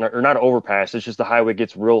overpass, or not overpass. It's just the highway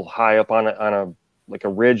gets real high up on a like a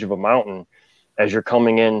ridge of a mountain as you're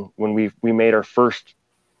coming in, when we made our first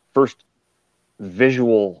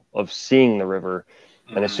visual of seeing the river.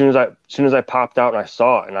 And as soon as I popped out and I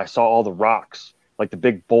saw it, and I saw all the rocks, like the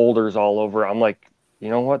big boulders all over, I'm like, you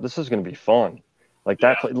know what, this is going to be fun. Like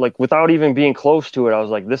without even being close to it, I was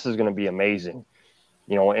like, this is going to be amazing.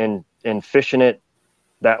 And fishing it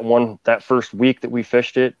that first week that we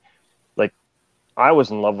fished it, like I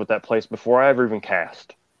was in love with that place before I ever even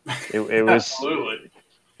cast. It was absolutely.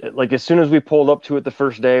 Like as soon as we pulled up to it the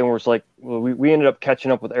first day, and we ended up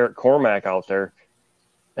catching up with Eric Cormack out there,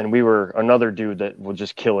 and we were another dude that would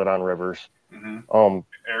just kill it on rivers. Mm-hmm.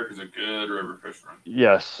 Eric is a good river fisherman.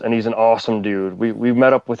 Yes, and he's an awesome dude. We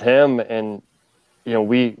met up with him, and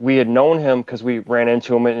we had known him because we ran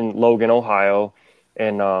into him in Logan, Ohio,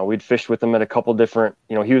 and we'd fished with him at a couple different.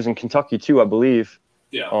 He was in Kentucky too, I believe.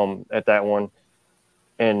 Yeah. At that one,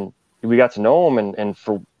 and we got to know him, and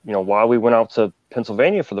for while we went out to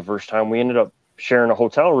Pennsylvania for the first time, we ended up sharing a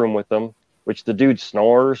hotel room with him, which the dude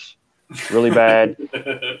snores really bad.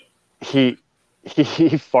 He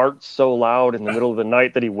farts so loud in the middle of the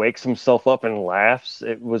night that he wakes himself up and laughs.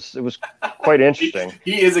 It was quite interesting.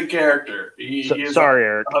 He is a character. He is sorry,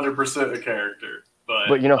 Eric. 100% a character. But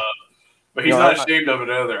but he's not ashamed of it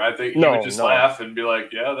either. I think he would just laugh and be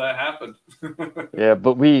like, "Yeah, that happened." Yeah,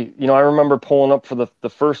 but I remember pulling up for the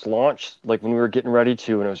first launch, like when we were getting ready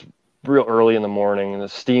to, and it was real early in the morning, and the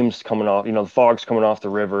steam's coming off, the fog's coming off the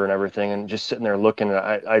river and everything, and just sitting there looking. And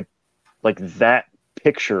I like that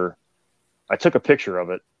picture. I took a picture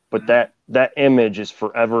of it, but that image is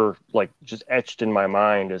forever like just etched in my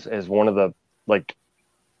mind as one of the like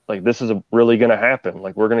like this is really going to happen.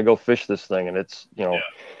 Like we're going to go fish this thing. And it's,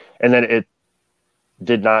 and then it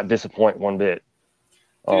did not disappoint one bit.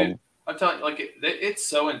 Dude, I'm telling you, like it's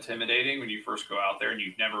so intimidating when you first go out there and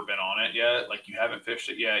you've never been on it yet. Like you haven't fished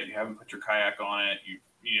it yet. You haven't put your kayak on it.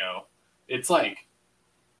 It's like.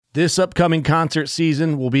 This upcoming concert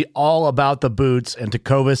season will be all about the boots, and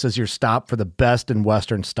Tecovas is your stop for the best in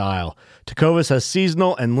Western style. Tecovas has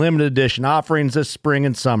seasonal and limited edition offerings this spring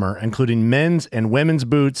and summer, including men's and women's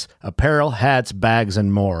boots, apparel, hats, bags,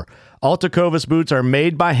 and more. All Tecovas boots are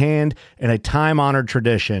made by hand in a time-honored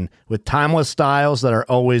tradition with timeless styles that are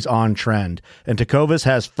always on trend. And Tecovas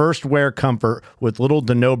has first wear comfort with little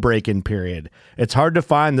to no break-in period. It's hard to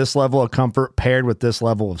find this level of comfort paired with this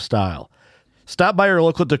level of style. Stop by your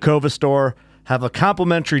local Tecovas store, have a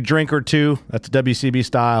complimentary drink or two, that's WCB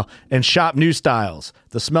style, and shop new styles.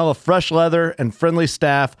 The smell of fresh leather and friendly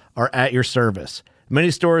staff are at your service. Many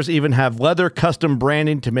stores even have leather custom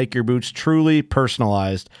branding to make your boots truly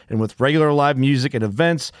personalized. And with regular live music and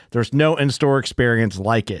events, there's no in-store experience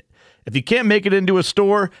like it. If you can't make it into a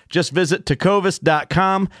store, just visit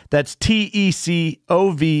tecovas.com. That's TECOVAS.com.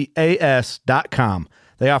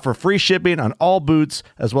 They offer free shipping on all boots,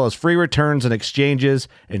 as well as free returns and exchanges,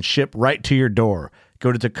 and ship right to your door.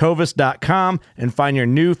 Go to tecovas.com and find your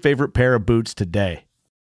new favorite pair of boots today.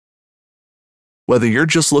 Whether you're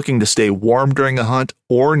just looking to stay warm during a hunt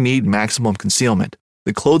or need maximum concealment,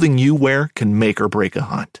 the clothing you wear can make or break a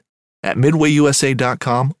hunt. At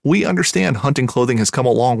MidwayUSA.com, we understand hunting clothing has come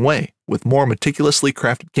a long way, with more meticulously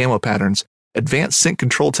crafted camo patterns, advanced scent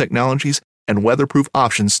control technologies, and weatherproof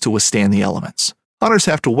options to withstand the elements. Hunters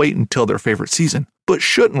have to wait until their favorite season, but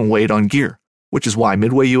shouldn't wait on gear, which is why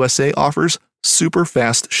Midway USA offers super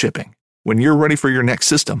fast shipping. When you're ready for your next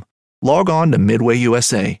system, log on to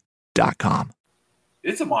MidwayUSA.com.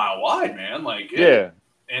 It's a mile wide, man.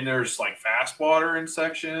 And there's like fast water in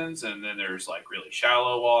sections, and then there's like really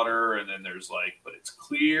shallow water, and then there's but it's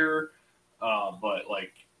clear. But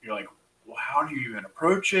like you're like, well, how do you even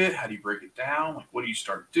approach it? How do you break it down? Like, what do you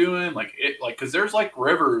start doing? Because there's like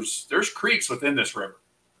rivers, there's creeks within this river.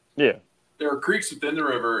 Yeah. There are creeks within the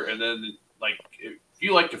river, and then if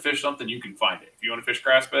you like to fish something, you can find it. If you want to fish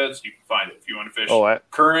grass beds, you can find it. If you want to fish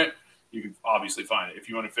current, you can obviously find it. If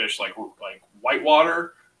you want to fish like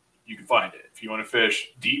whitewater, you can find it. If you want to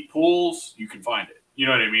fish deep pools, you can find it. You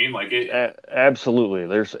know what I mean? Absolutely.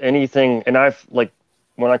 There's anything, and I've when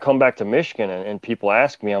I come back to Michigan and people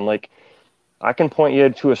ask me, I'm like, I can point you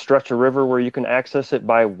to a stretch of river where you can access it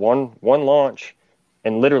by one launch,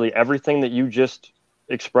 and literally everything that you just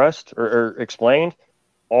expressed or explained,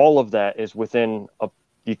 all of that is within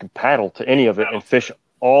you can paddle to any of it and fish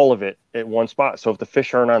all of it at one spot. So if the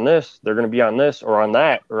fish aren't on this, they're going to be on this or on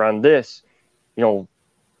that or on this. You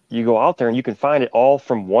go out there and you can find it all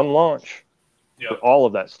from one launch. Yep. All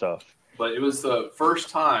of that stuff. But it was the first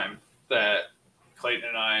time that Clayton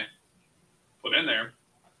and I put in there.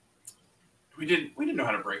 We didn't know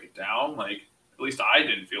how to break it down. At least I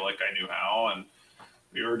didn't feel like I knew how. And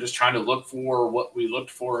we were just trying to look for what we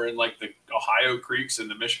looked for in the Ohio creeks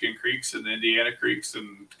and the Michigan creeks and the Indiana creeks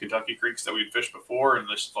and Kentucky creeks that we'd fished before. And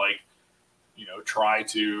just try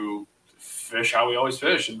to fish how we always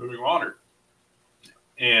fish in moving water.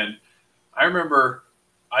 And I remember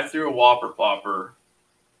I threw a whopper plopper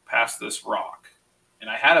past this rock, and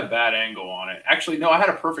I had a bad angle on it. Actually, no, I had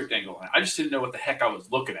a perfect angle on it. I just didn't know what the heck I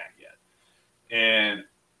was looking at yet. And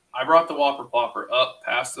I brought the whopper plopper up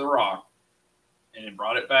past the rock and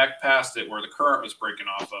brought it back past it where the current was breaking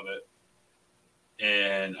off of it.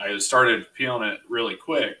 And I started peeling it really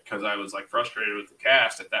quick because I was frustrated with the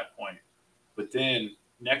cast at that point. But then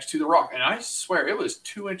next to the rock, and I swear it was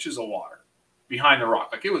 2 inches of water behind the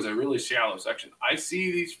rock. It was a really shallow section. I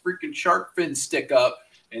see these freaking shark fins stick up,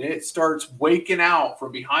 and it starts waking out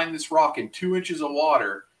from behind this rock in 2 inches of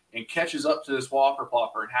water and catches up to this whopper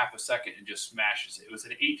plopper in half a second and just smashes it. It was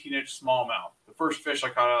an 18-inch smallmouth. The first fish I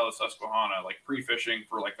caught out of the Susquehanna, pre-fishing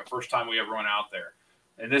for the first time we ever went out there.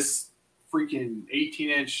 And this freaking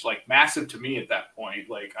 18-inch, massive to me at that point.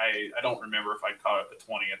 I don't remember if I'd caught a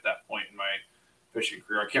 20 at that point in my fishing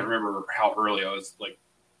career. I can't remember how early I was,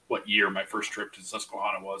 what year my first trip to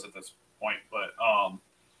Susquehanna was at this point.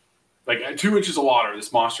 But at 2 inches of water,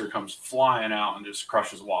 this monster comes flying out and just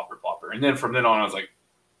crushes a whopper plopper. And then from then on, I was like,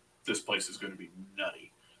 this place is going to be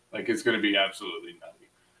nutty. It's going to be absolutely nutty.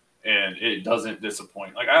 And it doesn't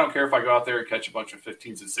disappoint. I don't care if I go out there and catch a bunch of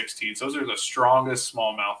 15s and 16s. Those are the strongest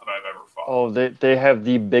smallmouth that I've ever fought. Oh, they have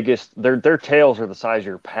the biggest. Their tails are the size of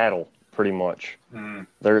your paddle, pretty much. Mm.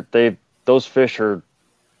 Those fish are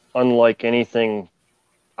unlike anything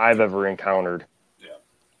I've ever encountered. Yeah.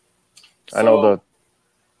 I know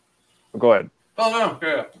Go ahead. Oh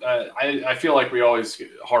no, yeah. I feel like we always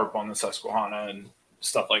harp on the Susquehanna and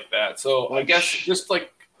stuff like that. So I guess just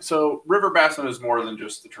like River Bassin is more than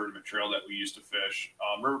just the tournament trail that we used to fish.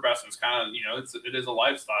 River Bassin is kind of it is a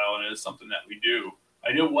lifestyle and it is something that we do.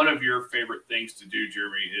 I know one of your favorite things to do,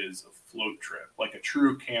 Jeremy, is a float trip, like a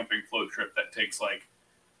true camping float trip that takes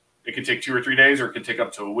it could take 2 or 3 days or it could take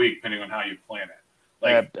up to a week depending on how you plan it.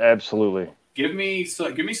 Like absolutely. Give me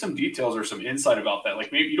some details or some insight about that.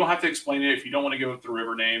 Like maybe you don't have to explain it if you don't want to give up the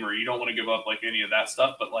river name or you don't want to give up like any of that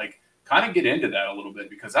stuff, but like kind of get into that a little bit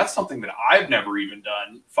because that's something that I've never even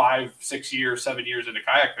done 5, 6 years, 7 years into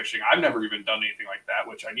kayak fishing. I've never even done anything like that,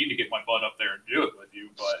 which I need to get my butt up there and do it with you.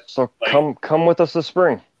 But so come with us this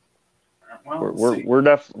spring. Well, we're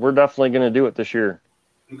definitely going to do it this year.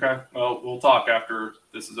 Okay. Well, we'll talk after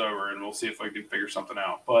this is over and we'll see if I can figure something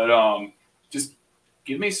out. But just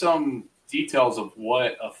give me some details of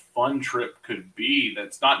what a fun trip could be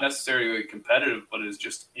that's not necessarily competitive, but is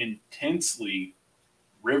just intensely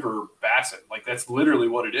river bassin. Like that's literally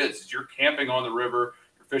what it is. You're camping on the river,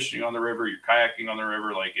 you're fishing on the river, you're kayaking on the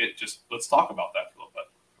river. Like let's talk about that for a little bit.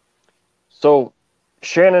 So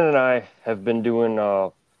Shannon and I have been doing,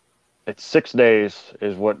 it's 6 days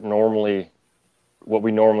is what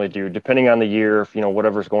we normally do, depending on the year. If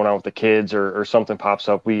whatever's going on with the kids or something pops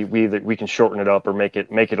up, we can shorten it up or make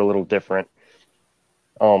it a little different.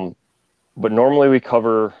 But normally we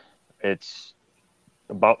cover it's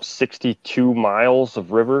about 62 miles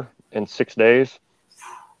of river in 6 days.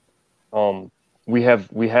 We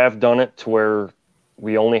have done it to where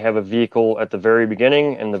we only have a vehicle at the very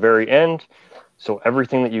beginning and the very end. So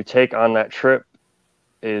everything that you take on that trip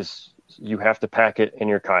you have to pack it in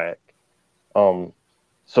your kayak. So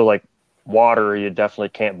like water, you definitely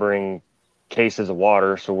can't bring cases of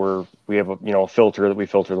water. So we have a filter that we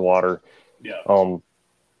filter the water. Yeah.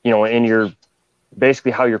 And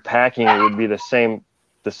basically how you're packing it would be the same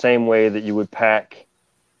way that you would pack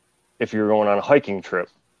if you're going on a hiking trip.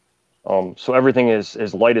 So everything is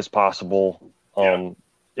as light as possible,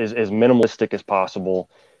 is as minimalistic as possible.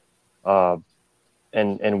 And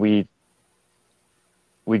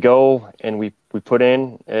we go and we put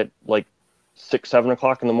in at like 6, 7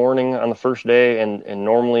 o'clock in the morning on the first day. And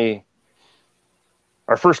normally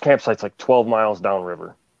our first campsite's like 12 miles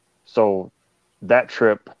downriver. So that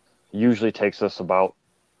trip usually takes us about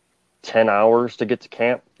 10 hours to get to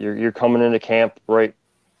camp. You're coming into camp right,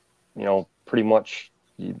 pretty much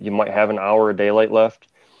you might have an hour of daylight left,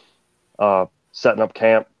 setting up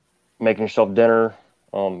camp, making yourself dinner,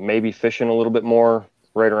 maybe fishing a little bit more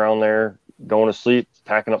right around there, going to sleep,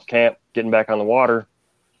 packing up camp, getting back on the water,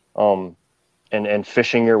 and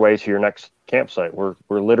fishing your way to your next campsite. We're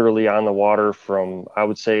literally on the water from, I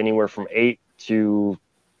would say, anywhere from 8 to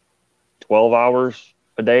 12 hours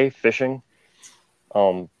a day fishing.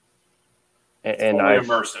 And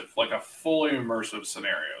immersive, like a fully immersive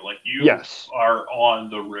scenario. Like you are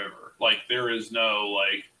on the river. Like there is no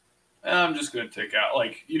I'm just going to take out.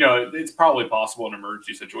 It's probably possible in an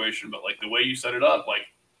emergency situation, but like the way you set it up, like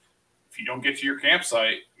if you don't get to your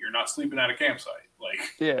campsite, you're not sleeping at a campsite.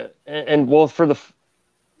 And well, for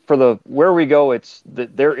the where we go,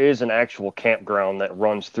 there is an actual campground that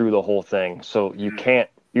runs through the whole thing. So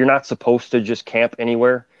you're not supposed to just camp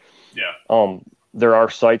anywhere. Yeah. There are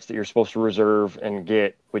sites that you're supposed to reserve and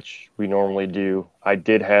get, which we normally do. I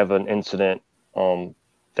did have an incident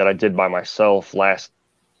that I did by myself last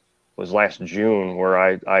June where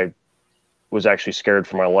I was actually scared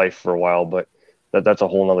for my life for a while, but that's a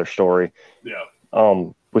whole nother story. Yeah.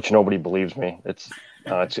 Which nobody believes me.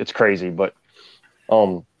 It's crazy, but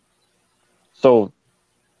so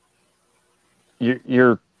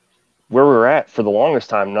you're where we're at for the longest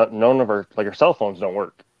time. None of our cell phones don't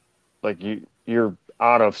work. Like you're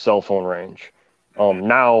out of cell phone range.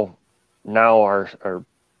 Now our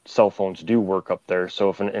cell phones do work up there. So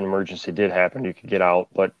if an emergency did happen, you could get out.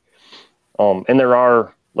 But and there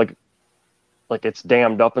are like it's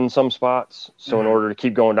dammed up in some spots. So in order to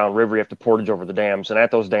keep going down river, you have to portage over the dams. And at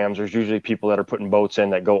those dams, there's usually people that are putting boats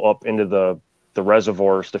in that go up into the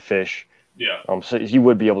reservoirs to fish. Yeah. So you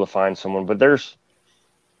would be able to find someone, but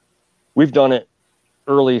we've done it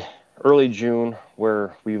early June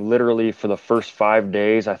where we literally for the first 5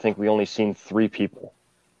 days, I think we only seen 3 people.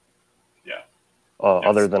 Yeah.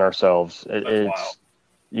 Other than ourselves. It's wild.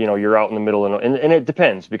 You're out in the middle and it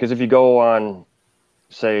depends because if you go on,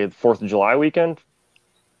 say, the 4th of July weekend,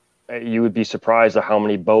 you would be surprised at how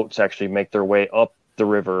many boats actually make their way up the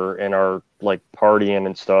river and are like partying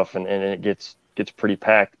and stuff. And it gets pretty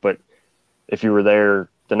packed. But if you were there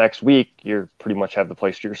the next week, you pretty much have the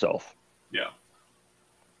place to yourself. Yeah.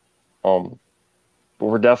 But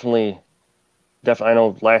we're definitely definitely, I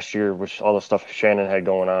know last year, with all the stuff Shannon had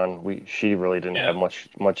going on, she really didn't have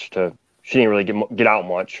much to. She didn't really get out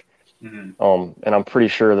much. Mm-hmm. And I'm pretty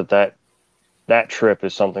sure that trip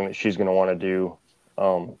is something that she's going to want to do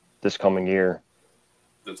this coming year.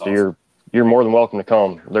 That's so awesome. You're more than welcome to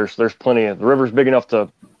come. There's plenty of, the river's big enough to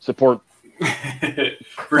support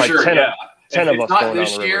for like sure. 10 of us going not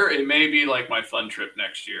this down the year, river. it may be like my fun trip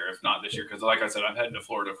next year. If not this year, because like I said, I'm heading to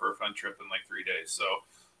Florida for a fun trip in like 3 days. So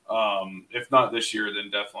if not this year,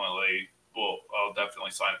 then definitely I'll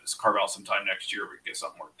definitely carve out some time next year. We can get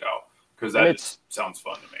something worked out, because that sounds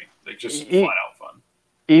fun to me. Like just flat out fun.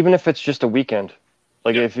 Even if it's just a weekend.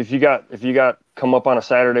 Like if you got come up on a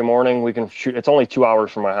Saturday morning, we can shoot. It's only 2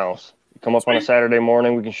 hours from my house. Come up on a Saturday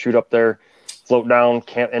morning, we can shoot up there, float down,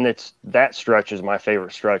 camp, and that stretch is my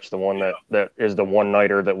favorite stretch. The one that is the one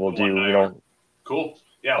nighter that we'll do. You know. Cool.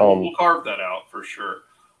 Yeah, we'll carve that out for sure.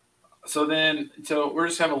 So we're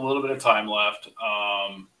just having a little bit of time left.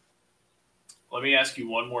 Let me ask you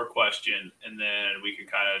one more question, and then we can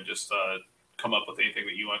kind of just come up with anything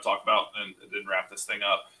that you want to talk about, and then wrap this thing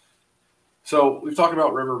up. So we've talked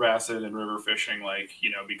about river basset and river fishing, like,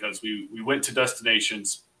 you know, because we went to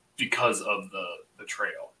destinations because of the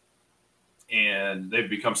trail, and they've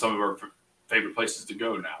become some of our favorite places to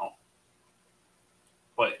go now.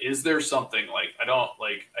 But is there something like,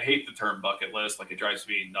 I hate the term bucket list. Like, it drives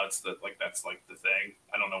me nuts that like that's like the thing.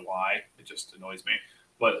 I don't know why. It just annoys me.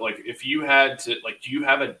 But like, if you had to, like, do you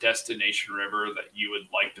have a destination river that you would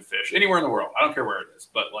like to fish anywhere in the world? I don't care where it is,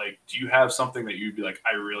 but like, do you have something that you'd be like,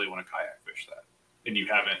 I really want to kayak fish that, and you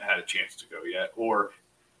haven't had a chance to go yet? Or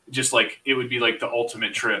just like, it would be like the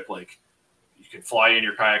ultimate trip. Like, you could fly in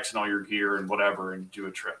your kayaks and all your gear and whatever, and do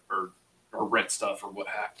a trip, or rent stuff, or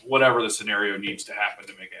whatever the scenario needs to happen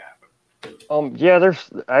to make it happen. Yeah,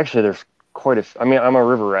 there's quite a. I mean, I'm a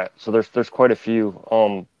river rat, so there's quite a few.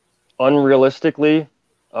 Unrealistically,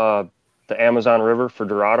 the Amazon River for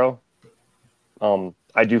Dorado.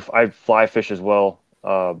 I fly fish as well.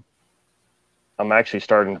 I'm actually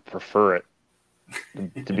starting to prefer it,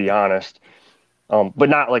 to be honest. But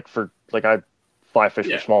not like I fly fish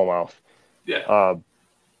for smallmouth. Yeah.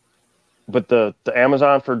 But the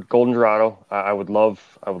Amazon for Golden Dorado, I would love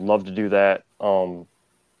to do that.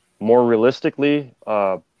 More realistically,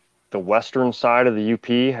 the western side of the UP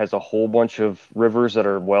has a whole bunch of rivers that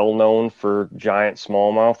are well known for giant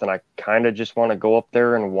smallmouth, and I kind of just want to go up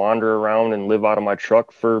there and wander around and live out of my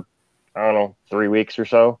truck for, I don't know, 3 weeks or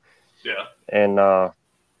so. Yeah. And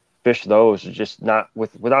fish those, just not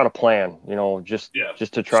without a plan, you know, just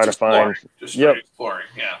to try to find exploring.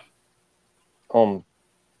 Yeah.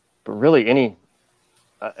 But really any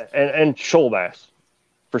and shoal bass.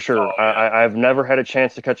 For sure. Oh, yeah. I've never had a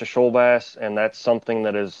chance to catch a shoal bass, and that's something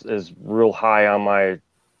that is real high on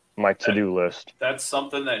my to-do list. That's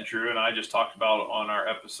something that Drew and I just talked about on our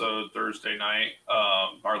episode Thursday night,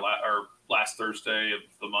 our last Thursday of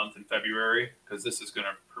the month in February, because this is going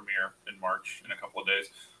to premiere in March in a couple of days.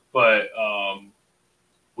 But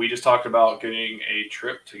we just talked about getting a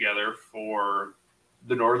trip together for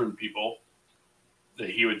the northern people, that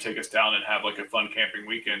he would take us down and have like a fun camping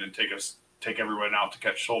weekend and take everyone out to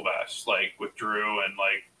catch shoal bass, like with Drew and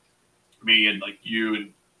like me and like you,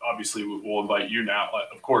 and obviously we'll invite you now.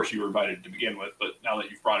 Of course, you were invited to begin with, but now that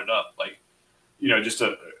you've brought it up, like, you know, just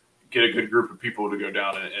to get a good group of people to go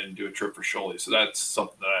down and do a trip for shoalie. So that's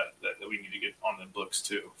something that we need to get on the books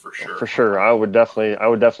too, for sure. For sure, I would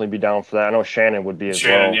definitely be down for that. I know Shannon would be as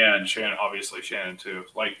well. Yeah, and Shannon too.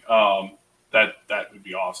 Like, that would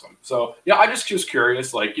be awesome. So yeah, I'm just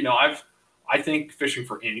curious. Like, you know, I think fishing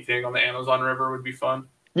for anything on the Amazon River would be fun.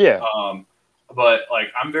 Yeah. But like,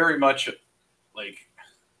 I'm very much like,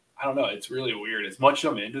 I don't know. It's really weird. As much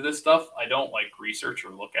as I'm into this stuff, I don't like research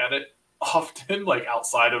or look at it often, like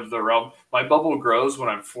outside of the realm. My bubble grows when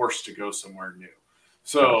I'm forced to go somewhere new.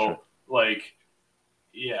 So Gotcha. like,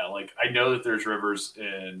 yeah, like I know that there's rivers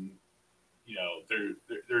in, you know,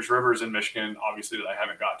 there's rivers in Michigan, obviously, that I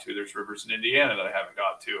haven't got to. There's rivers in Indiana that I haven't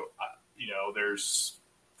got to. You know, there's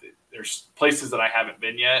places that I haven't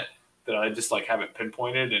been yet that I just like haven't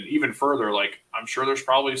pinpointed. And even further, like, I'm sure there's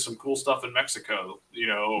probably some cool stuff in Mexico, you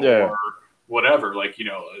know, or whatever. Like, you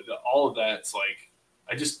know, all of that's like,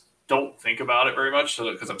 I just don't think about it very much,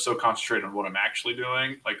 so because I'm so concentrated on what I'm actually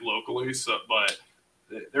doing, like locally. So, but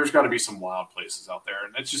there's got to be some wild places out there,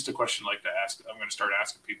 and it's just a question like to ask. I'm going to start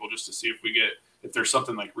asking people just to see if there's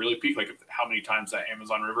something like really peak, like how many times that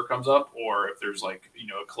Amazon River comes up, or if there's like, you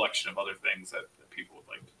know, a collection of other things that people would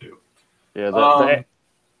like to do. Yeah.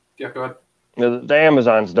 Yeah, go ahead. The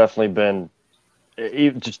Amazon's definitely been,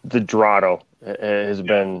 just the Dorado has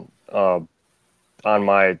been on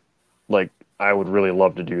my, like, I would really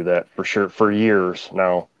love to do that for sure for years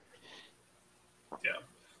now. Yeah.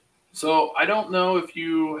 So I don't know if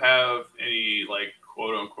you have any like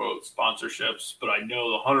quote unquote sponsorships, but I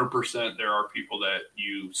know 100% there are people that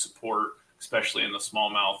you support, especially in the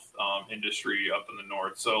smallmouth industry up in the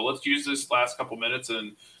north. So let's use this last couple minutes,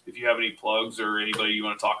 and if you have any plugs or anybody you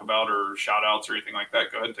want to talk about or shout outs or anything like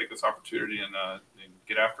that, go ahead and take this opportunity and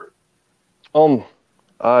get after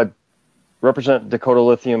it. Represent Dakota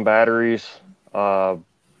Lithium Batteries, Yak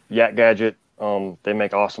Gadget. They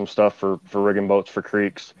make awesome stuff for rigging boats for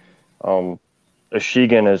creeks.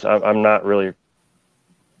 Ashegan is, I'm not really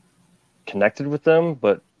connected with them,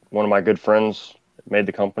 but one of my good friends made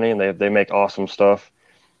the company, and they make awesome stuff.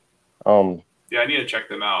 Yeah, I need to check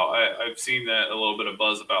them out. I've seen that a little bit of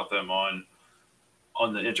buzz about them on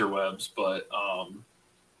the interwebs, but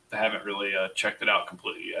I haven't really checked it out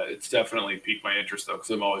completely yet. It's definitely piqued my interest, though, because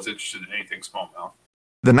I'm always interested in anything smallmouth.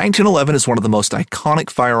 The 1911 is one of the most iconic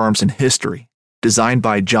firearms in history. Designed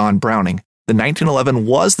by John Browning, the 1911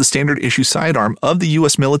 was the standard issue sidearm of the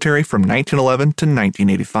U.S. military from 1911 to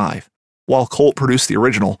 1985. While Colt produced the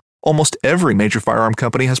original, almost every major firearm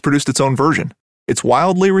company has produced its own version. It's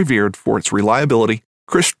wildly revered for its reliability,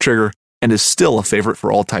 crisp trigger, and is still a favorite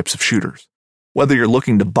for all types of shooters. Whether you're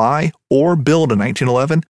looking to buy or build a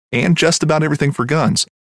 1911 and just about everything for guns,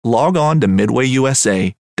 log on to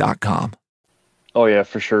MidwayUSA.com. Oh yeah,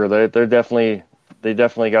 for sure. They definitely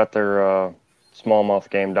got their smallmouth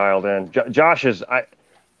game dialed in. Josh is,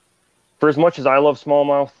 for as much as I love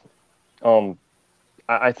smallmouth,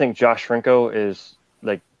 I think Josh Shrinko is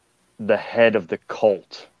like the head of the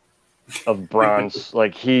cult of bronze.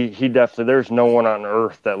 Like he definitely, there's no one on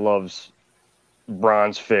earth that loves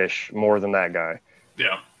bronze fish more than that guy.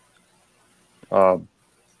 Yeah.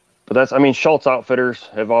 But Schultz Outfitters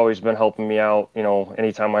have always been helping me out. You know,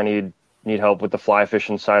 anytime I need help with the fly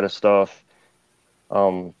fishing side of stuff.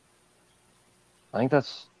 I think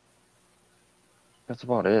that's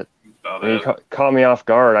about it. You caught me off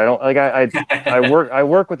guard. I don't like I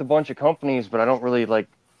work with a bunch of companies, but I don't really like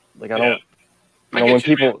I don't. You know, when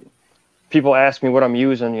people ask me what I'm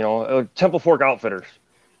using, you know, Temple Fork Outfitters,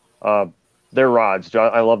 their rods.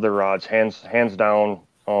 I love their rods, hands down.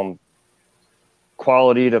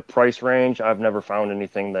 Quality to price range, I've never found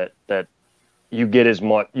anything that you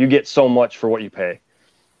get so much for what you pay.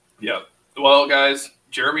 Yeah. Well, guys,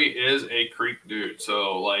 Jeremy is a creek dude.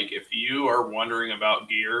 So, like, if you are wondering about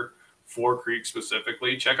gear for creek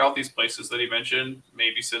specifically, check out these places that he mentioned.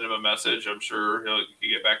 Maybe send him a message. I'm sure he'll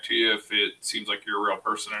get back to you if it seems like you're a real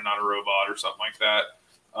person and not a robot or something like that.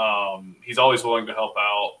 He's always willing to help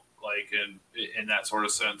out, like in that sort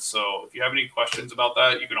of sense. So if you have any questions about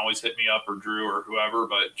that, you can always hit me up or Drew or whoever.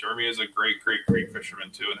 But Jeremy is a great creek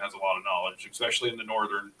fisherman too, and has a lot of knowledge, especially in the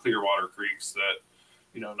northern Clearwater creeks that,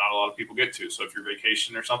 you know, not a lot of people get to. So if you're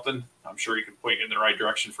vacationing or something, I'm sure he can point you in the right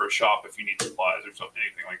direction for a shop if you need supplies or something,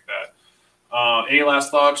 anything like that. Any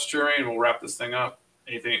last thoughts, Jeremy? And we'll wrap this thing up.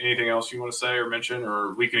 Anything else you want to say or mention,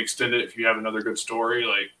 or we can extend it if you have another good story.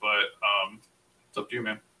 It's up to you,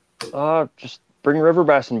 man. Just bring river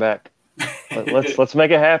bassing back. Let's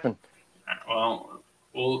make it happen. Well,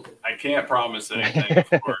 I can't promise anything,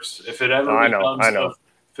 of course. If it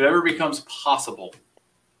ever becomes possible,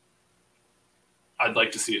 I'd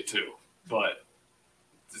like to see it too. But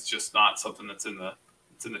it's just not something that's in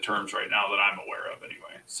the terms right now that I'm aware of,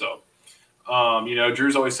 anyway. So, you know,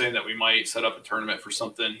 Drew's always saying that we might set up a tournament for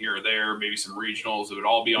something here or there, maybe some regionals. It would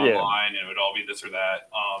all be online, and it would all be this or that.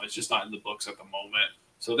 It's just not in the books at the moment.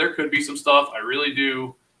 So there could be some stuff. I really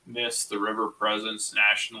do miss the river presence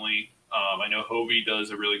nationally. I know Hobie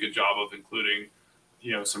does a really good job of including,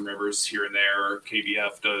 you know, some rivers here and there.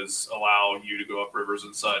 KBF does allow you to go up rivers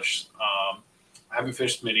and such. I haven't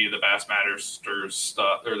fished many of the Bassmasters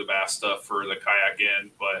stuff or the bass stuff for the kayak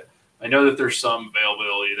in, but I know that there's some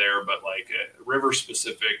availability there. But like a river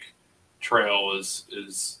specific trail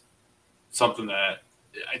is something that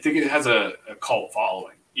I think it has a cult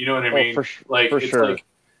following. You know what I mean?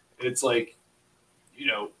 It's like, you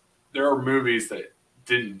know, there are movies that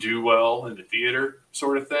didn't do well in the theater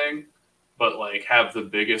sort of thing, but like have the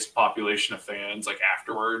biggest population of fans like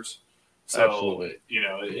afterwards. So, absolutely. You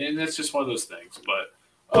know, and it's just one of those things. But,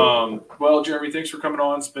 well, Jeremy, thanks for coming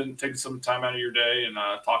on. Taking some time out of your day and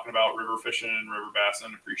talking about river fishing and river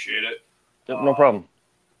bassing. Appreciate it. No problem.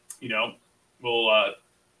 You know,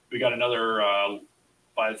 we got another,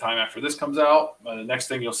 by the time after this comes out, the next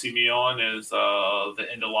thing you'll see me on is the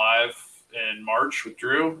End of Live in March with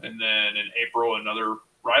Drew. And then in April, another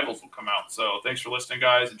Rivals will come out. So thanks for listening,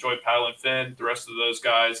 guys. Enjoy Paddle and Fin. The rest of those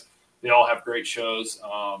guys, they all have great shows.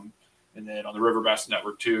 And then on the River Bass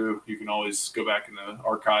Network too, you can always go back in the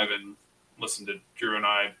archive and listen to Drew and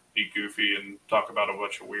I be goofy and talk about a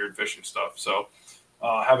bunch of weird fishing stuff. So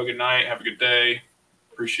have a good night. Have a good day.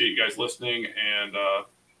 Appreciate you guys listening, and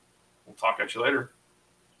we'll talk at you later.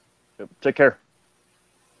 Yep. Take care.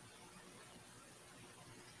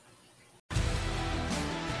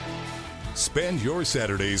 Spend your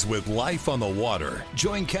Saturdays with life on the water.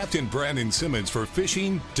 Join Captain Brandon Simmons for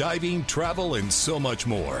fishing, diving, travel, and so much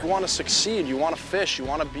more. You want to succeed. You want to fish. You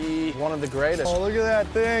want to be one of the greatest. Oh, look at that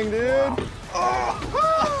thing, dude. Wow.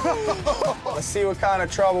 Oh. Let's see what kind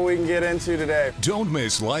of trouble we can get into today. Don't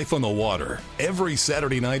miss Life on the Water every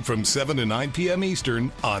Saturday night from 7 to 9 p.m.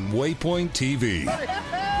 Eastern on Waypoint TV.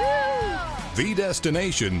 The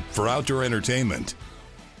destination for outdoor entertainment.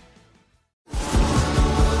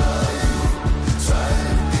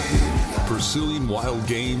 Pursuing wild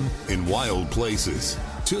game in wild places.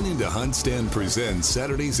 Tune in to Hunt Stand Presents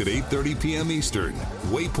Saturdays at 8:30 p.m. Eastern.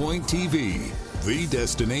 Waypoint TV, the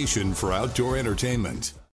destination for outdoor entertainment.